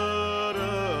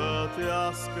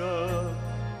 împărătească,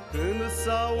 când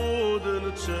s-aud în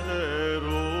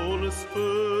cerul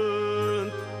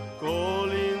sfânt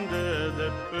colinde de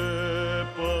pe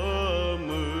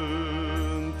pământ.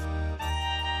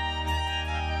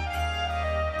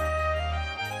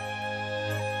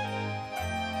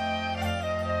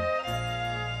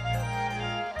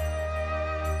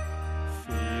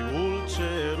 Fiul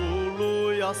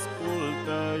cerului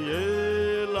ascultă,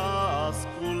 el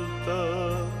ascultă,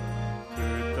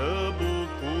 câtă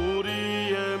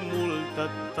bucurie multă,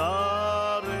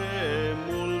 tare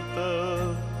multă,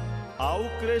 au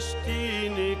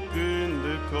creștinii când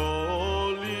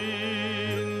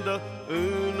colindă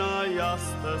în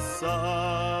aiastă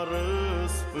seară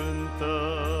sfântă.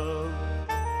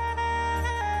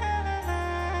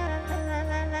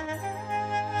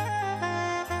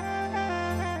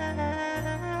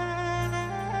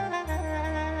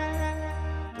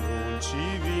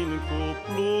 Pruncii vin cu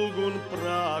plugul în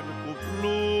prag, cu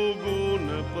plugul în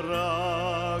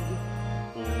prag,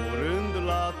 urând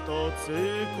la toți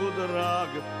cu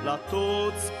drag, la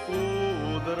toți cu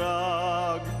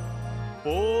drag,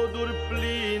 poduri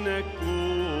pline cu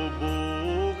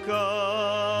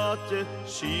bucate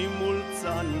și mulți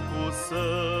ani cu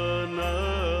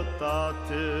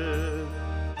sănătate.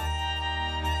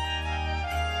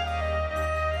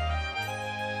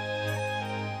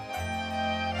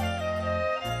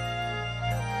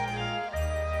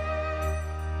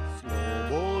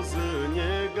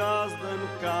 Gazdă în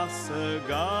casă,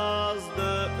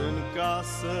 gazdă în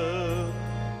casă,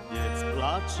 îți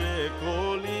place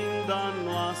colinda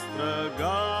noastră,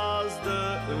 gazdă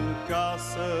în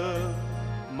casă,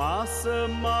 masă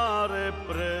mare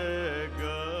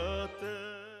pregătește.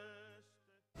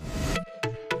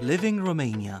 Living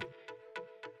Romania.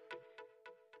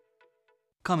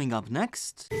 Coming up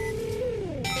next,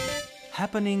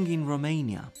 happening in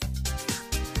Romania.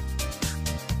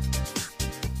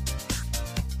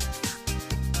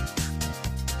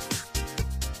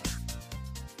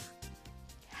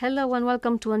 Hello and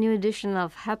welcome to a new edition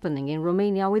of Happening in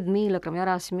Romania with me,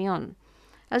 Lăcrămioara Simion.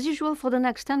 As usual, for the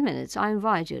next 10 minutes, I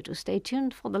invite you to stay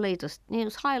tuned for the latest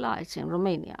news highlights in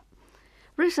Romania.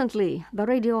 Recently, the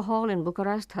Radio Hall in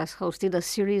Bucharest has hosted a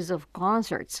series of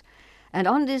concerts, and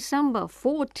on December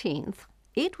 14th,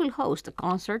 it will host a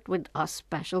concert with a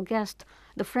special guest,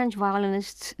 the French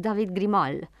violinist David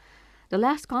Grimal. The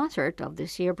last concert of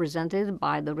this year presented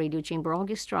by the Radio Chamber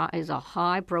Orchestra is a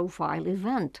high-profile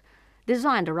event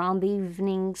designed around the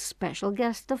evening's special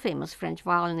guest, the famous French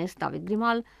violinist David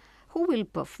Grimal, who will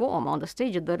perform on the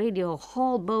stage at the Radio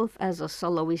Hall both as a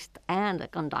soloist and a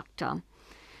conductor.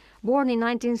 Born in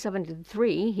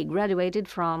 1973, he graduated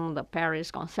from the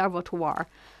Paris Conservatoire,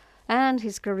 and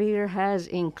his career has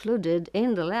included,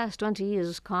 in the last 20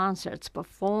 years, concerts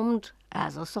performed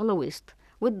as a soloist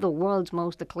with the world's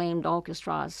most acclaimed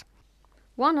orchestras.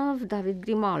 One of David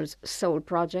Grimal's sole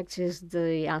projects is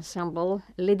the ensemble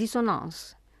Les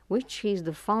Dissonances, which he is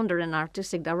the founder and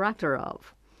artistic director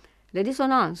of. Les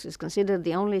Dissonances is considered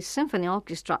the only symphony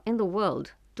orchestra in the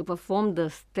world to perform the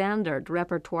standard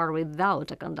repertoire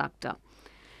without a conductor.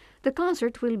 The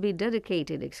concert will be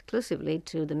dedicated exclusively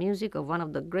to the music of one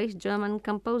of the great German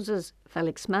composers,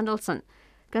 Felix Mendelssohn,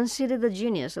 considered the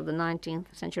genius of the 19th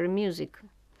century music,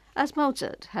 as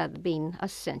Mozart had been a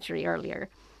century earlier.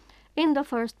 In the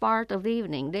first part of the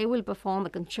evening, they will perform a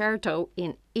concerto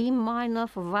in E minor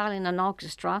for violin and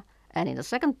orchestra, and in the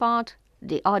second part,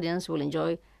 the audience will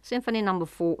enjoy Symphony No.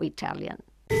 4 Italian.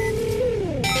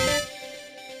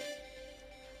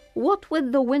 What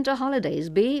would the winter holidays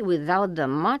be without the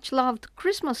much-loved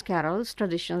Christmas carols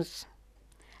traditions?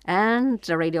 And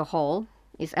the Radio Hall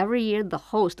is every year the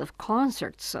host of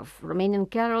concerts of Romanian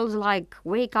carols like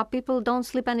Wake Up People Don't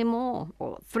Sleep Anymore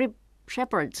or Three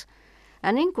Shepherds,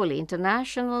 and equally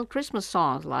international Christmas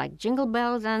songs like Jingle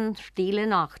Bells and Stille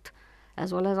Nacht,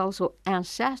 as well as also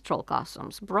ancestral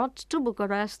customs brought to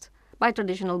Bucharest by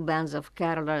traditional bands of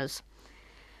carolers.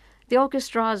 The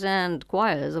orchestras and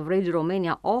choirs of Radio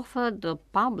Romania offered the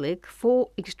public 4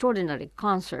 extraordinary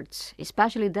concerts,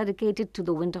 especially dedicated to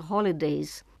the winter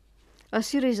holidays. A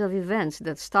series of events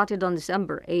that started on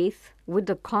December 8th with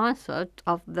the concert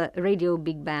of the Radio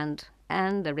Big Band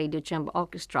and the Radio Chamber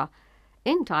Orchestra,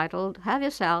 entitled Have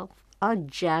Yourself a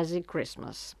Jazzy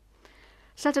Christmas.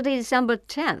 Saturday, December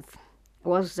 10th,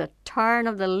 was the turn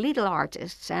of the little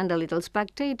artists and the little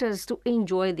spectators to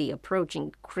enjoy the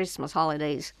approaching Christmas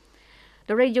holidays.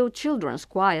 The Radio Children's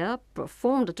Choir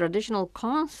performed a traditional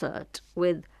concert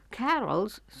with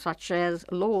carols such as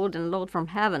Lord and Lord from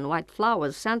Heaven, White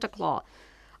Flowers, Santa Claus,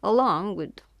 along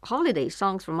with holiday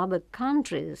songs from other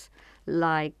countries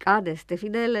like Adeste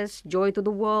Fideles, Joy to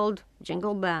the World,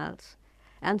 Jingle Bells,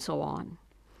 and so on.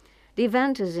 The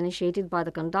event is initiated by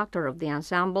the conductor of the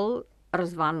ensemble,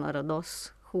 Răzvan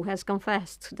Rădos, who has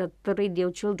confessed that the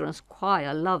Radio Children's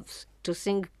Choir loves to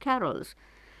sing carols.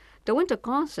 The winter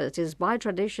concert is by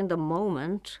tradition the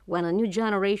moment when a new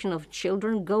generation of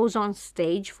children goes on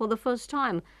stage for the first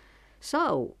time.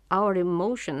 So our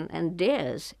emotion and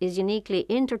theirs is uniquely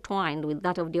intertwined with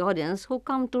that of the audience who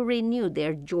come to renew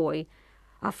their joy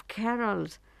of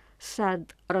carols,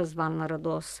 said Răzvan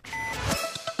Rădos.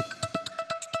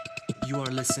 You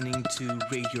are listening to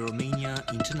Radio Romania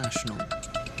International.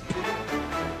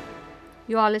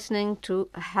 You are listening to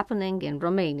Happening in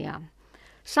Romania.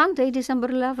 Sunday, December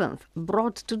 11th,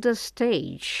 brought to the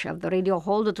stage of the Radio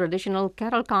Hall the traditional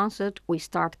carol concert We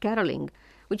Start Caroling,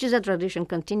 which is a tradition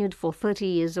continued for 30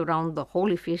 years around the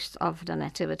Holy Feast of the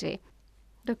Nativity.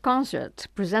 The concert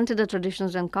presented the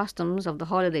traditions and customs of the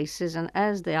holiday season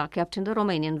as they are kept in the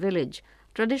Romanian village.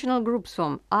 Traditional groups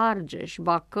from Argeș,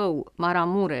 Bacău,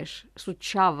 Maramureș,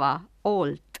 Suceava,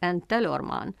 Olt, and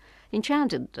Teleorman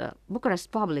enchanted the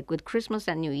Bucharest public with Christmas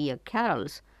and New Year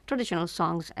carols, traditional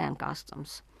songs, and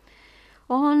customs.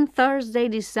 On Thursday,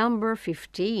 December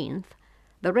 15th,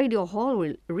 the Radio Hall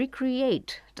will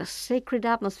recreate the sacred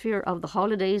atmosphere of the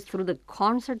holidays through the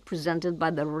concert presented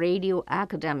by the Radio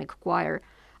Academic Choir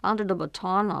under the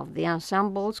baton of the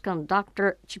ensemble's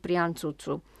conductor Ciprian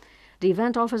Țuțu. The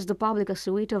event offers the public a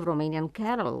suite of Romanian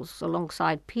carols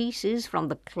alongside pieces from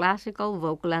the classical,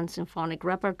 vocal, and symphonic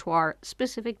repertoire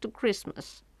specific to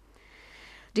Christmas.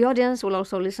 The audience will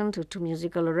also listen to two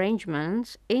musical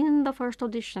arrangements in the first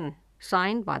audition,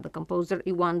 signed by the composer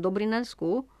Ioan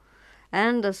Dobrinescu,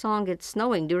 and the song It's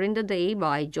Snowing During the Day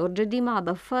by George Dima,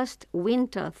 the first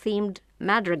winter-themed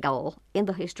madrigal in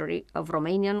the history of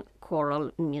Romanian choral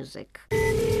music.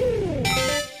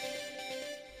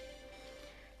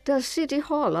 The City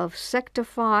Hall of Sector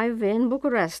 5 in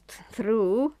Bucharest,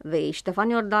 through the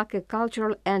Ștefan Iordache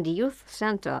Cultural and Youth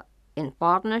Center, in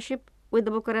partnership with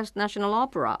the Bucharest National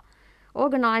Opera,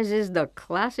 organizes the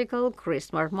Classical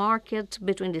Christmas Market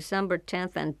between December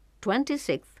 10th and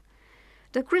 26th.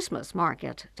 The Christmas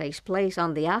Market takes place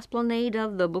on the esplanade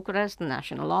of the Bucharest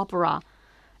National Opera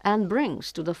and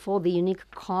brings to the fore the unique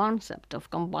concept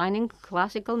of combining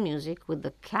classical music with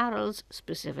the carols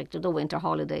specific to the winter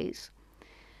holidays.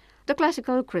 The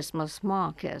Classical Christmas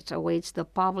Market awaits the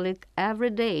public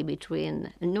every day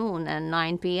between noon and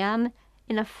 9 p.m.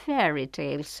 in a fairy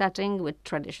tale setting with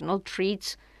traditional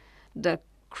treats, the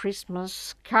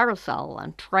Christmas carousel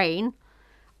and train,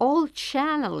 all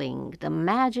channeling the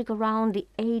magic around the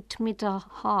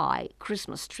 8-meter-high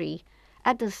Christmas tree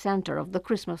at the center of the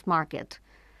Christmas market.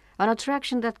 An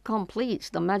attraction that completes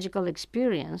the magical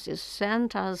experience is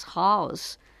Santa's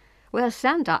house, where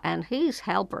Santa and his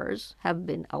helpers have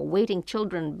been awaiting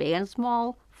children big and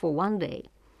small for one day.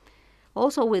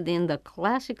 Also within the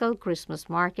Classical Christmas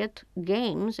Market,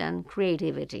 games and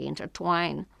creativity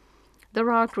intertwine.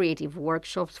 There are creative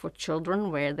workshops for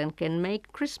children where they can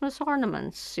make Christmas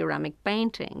ornaments, ceramic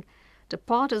painting, the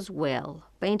potter's wheel,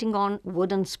 painting on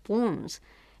wooden spoons,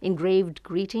 engraved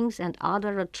greetings, and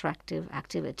other attractive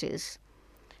activities.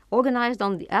 Organized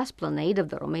on the esplanade of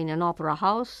the Romanian Opera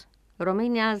House,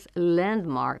 Romania's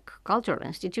landmark cultural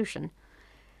institution,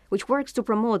 which works to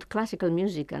promote classical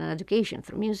music and education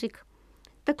through music,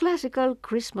 the Classical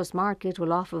Christmas Market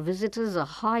will offer visitors a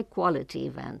high-quality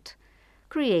event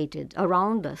created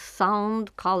around the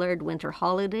sound-colored winter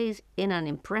holidays in an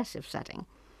impressive setting.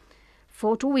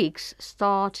 For 2 weeks,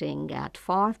 starting at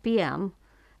 5 p.m.,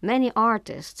 many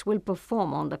artists will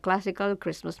perform on the Classical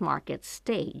Christmas Market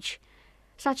stage,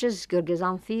 such as Gheorghe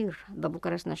Zamfir, the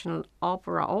Bucharest National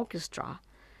Opera Orchestra,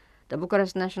 the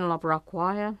Bucharest National Opera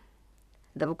Choir,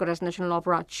 the Bucharest National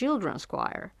Opera Children's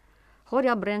Choir,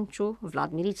 Horia Brenciu,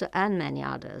 Vlad Miriță, and many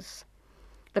others.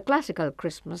 The Classical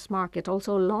Christmas Market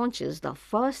also launches the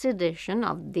first edition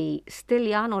of the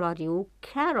Stelian Olariu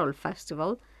Carol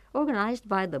Festival, organized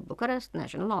by the Bucharest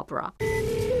National Opera.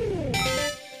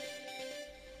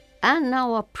 And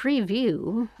now a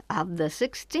preview of the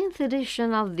 16th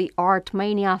edition of the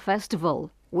Artmania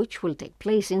Festival, which will take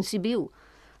place in Sibiu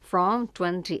from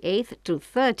 28th to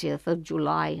 30th of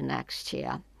July next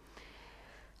year.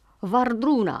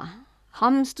 Vardruna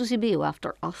comes to Sibiu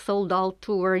after a sold-out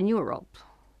tour in Europe.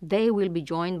 They will be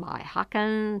joined by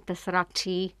Haken,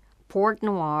 Tesseract, Port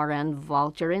Noir, and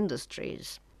Vulture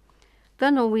Industries.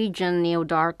 The Norwegian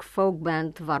neo-dark folk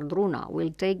band Vardruna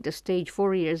will take the stage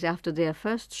 4 years after their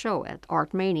first show at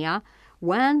Artmania,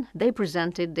 when they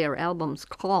presented their albums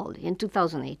Called in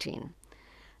 2018.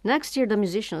 Next year, the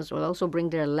musicians will also bring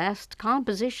their last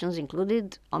compositions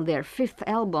included on their fifth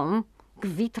album,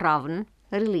 Kvitravn,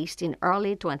 released in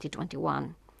early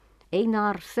 2021.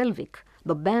 Einar Selvik,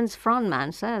 the band's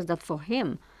frontman, says that for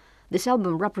him, this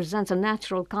album represents a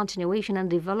natural continuation and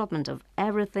development of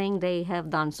everything they have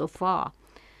done so far.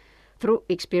 Through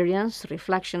experience,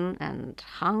 reflection, and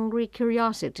hungry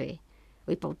curiosity,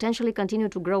 we potentially continue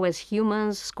to grow as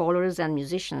humans, scholars, and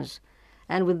musicians.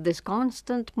 And with this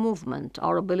constant movement,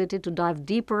 our ability to dive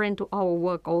deeper into our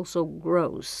work also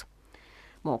grows.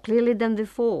 More clearly than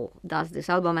before does this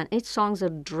album and its songs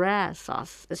address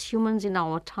us as humans in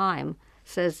our time,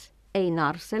 says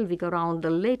Einar Selvik around the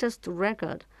latest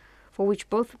record, for which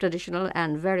both traditional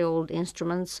and very old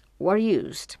instruments were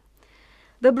used.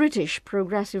 The British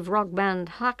progressive rock band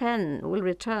Haken will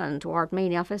return to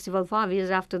Artmania Festival 5 years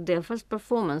after their first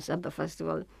performance at the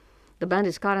festival. The band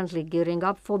is currently gearing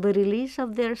up for the release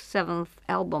of their seventh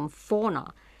album,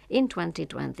 Fauna, in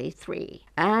 2023.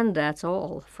 And that's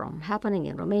all from happening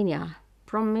in Romania.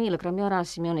 From me, Lucramiora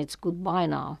Simeon, it's goodbye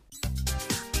now.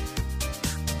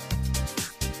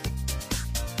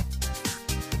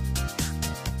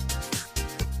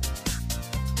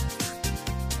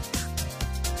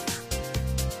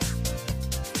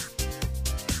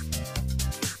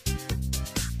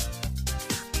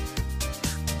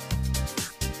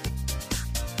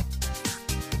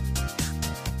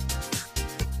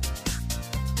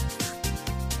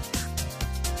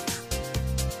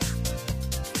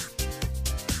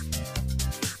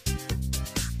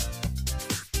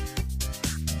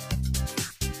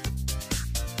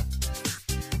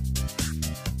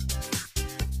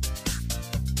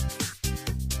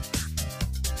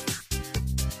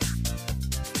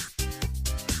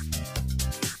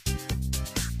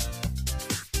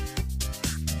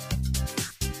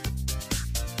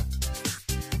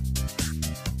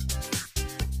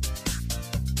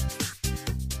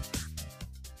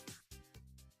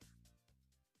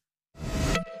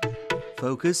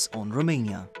 Focus on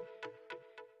Romania.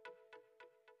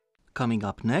 Coming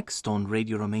up next on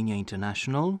Radio Romania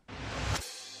International.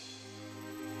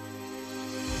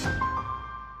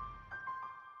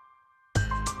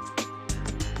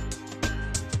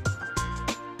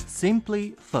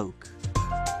 Simply Folk.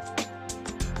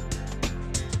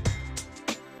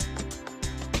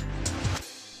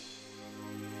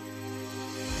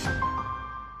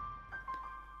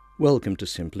 Welcome to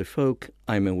Simply Folk.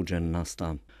 I'm Eugen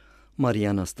Nasta.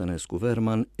 Mariana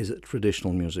Stănescu-Verman is a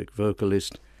traditional music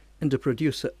vocalist and a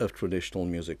producer of traditional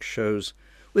music shows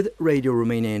with Radio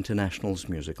Romania International's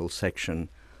musical section.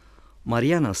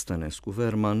 Mariana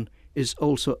Stănescu-Verman is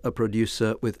also a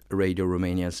producer with Radio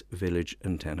Romania's Village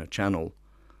Antenna channel.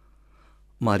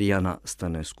 Mariana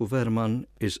Stănescu-Verman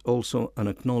is also an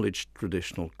acknowledged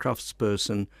traditional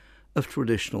craftsperson of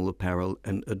traditional apparel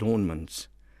and adornments.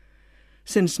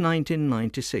 Since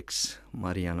 1996,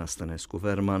 Mariana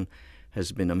Stănescu-Verman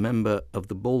has been a member of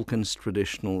the Balkans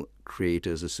Traditional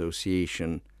Creators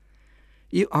Association.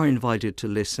 You are invited to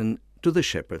listen to the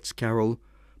Shepherd's Carol,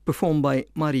 performed by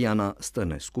Mariana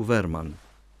Stănescu-Verman.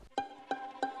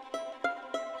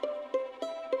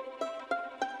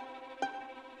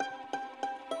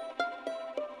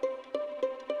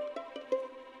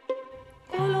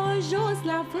 Colo jos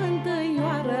la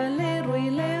fântânioară, lerui,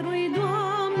 lerui,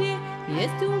 Doamne,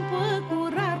 este un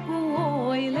păcurar cu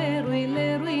oi, lerui,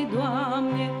 lerui,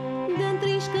 Doamne, dă-mi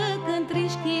trișcă când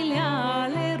trișchilea,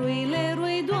 lerui,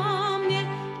 lerui, Doamne,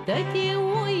 dă-te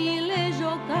oile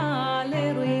joca,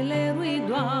 lerui, lerui,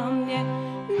 Doamne,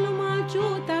 numai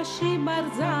ciuta și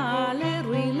barza,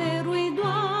 lerui, lerui,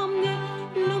 Doamne,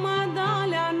 numai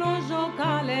dalea no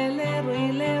jocale, lerui,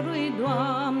 lerui,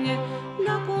 Doamne,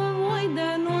 dacă voi de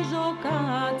no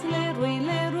jocați, lerui,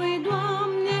 lerui,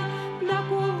 Doamne,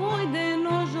 dacă voi de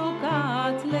no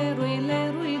jocați, lerui,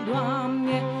 lerui,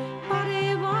 Doamne, pare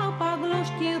vapa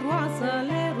gloștiroasă,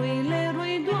 lerui,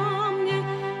 lerui, Doamne,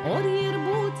 ori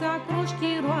ierbuța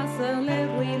croștiroasă,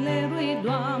 lerui, lerui,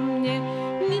 Doamne,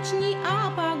 nici ni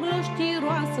apa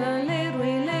gloștiroasă,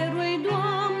 lerui, lerui,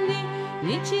 Doamne,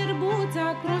 nici ierbuța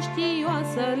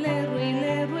croștioasă, lerui,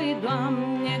 lerui,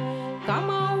 Doamne, cam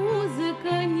auzi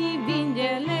că ni vinde,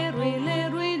 lerui,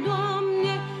 lerui,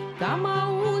 Doamne, cam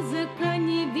auzi că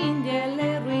ni vinde,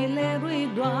 lerui, lerui,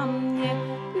 Doamne,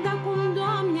 da-cum,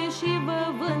 Doamne, și vă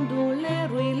vându,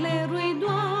 lerui, lerui,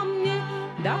 Doamne,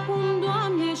 da-cum,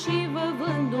 Doamne, și vă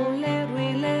vându,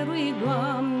 lerui, lerui,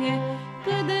 Doamne,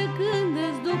 că de când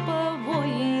îți după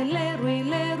voi, lerui,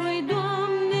 lerui,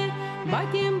 Doamne,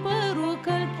 bate-n părul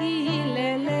călchiile,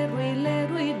 lerui,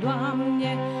 lerui,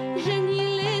 Doamne,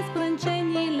 jenile,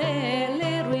 sprâncenile,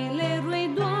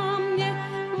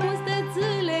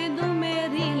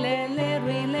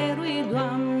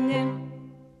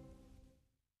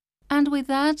 with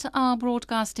that, our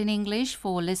broadcast in English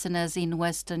for listeners in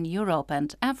Western Europe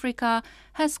and Africa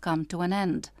has come to an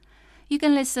end. You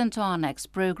can listen to our next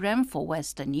program for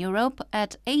Western Europe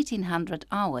at 1800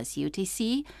 hours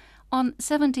UTC on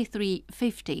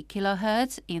 7350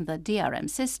 kHz in the DRM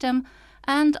system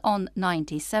and on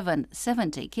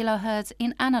 9770 kHz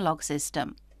in analog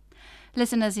system.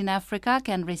 Listeners in Africa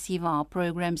can receive our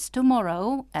programs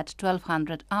tomorrow at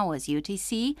 1200 hours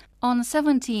UTC on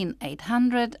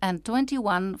 17800 and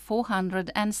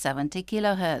 21470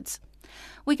 kHz.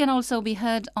 We can also be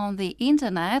heard on the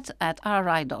internet at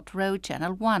RRI.ro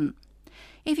Channel 1.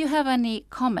 If you have any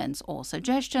comments or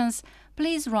suggestions,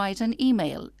 please write an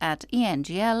email at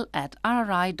engl@rri.ro.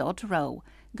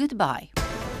 Goodbye.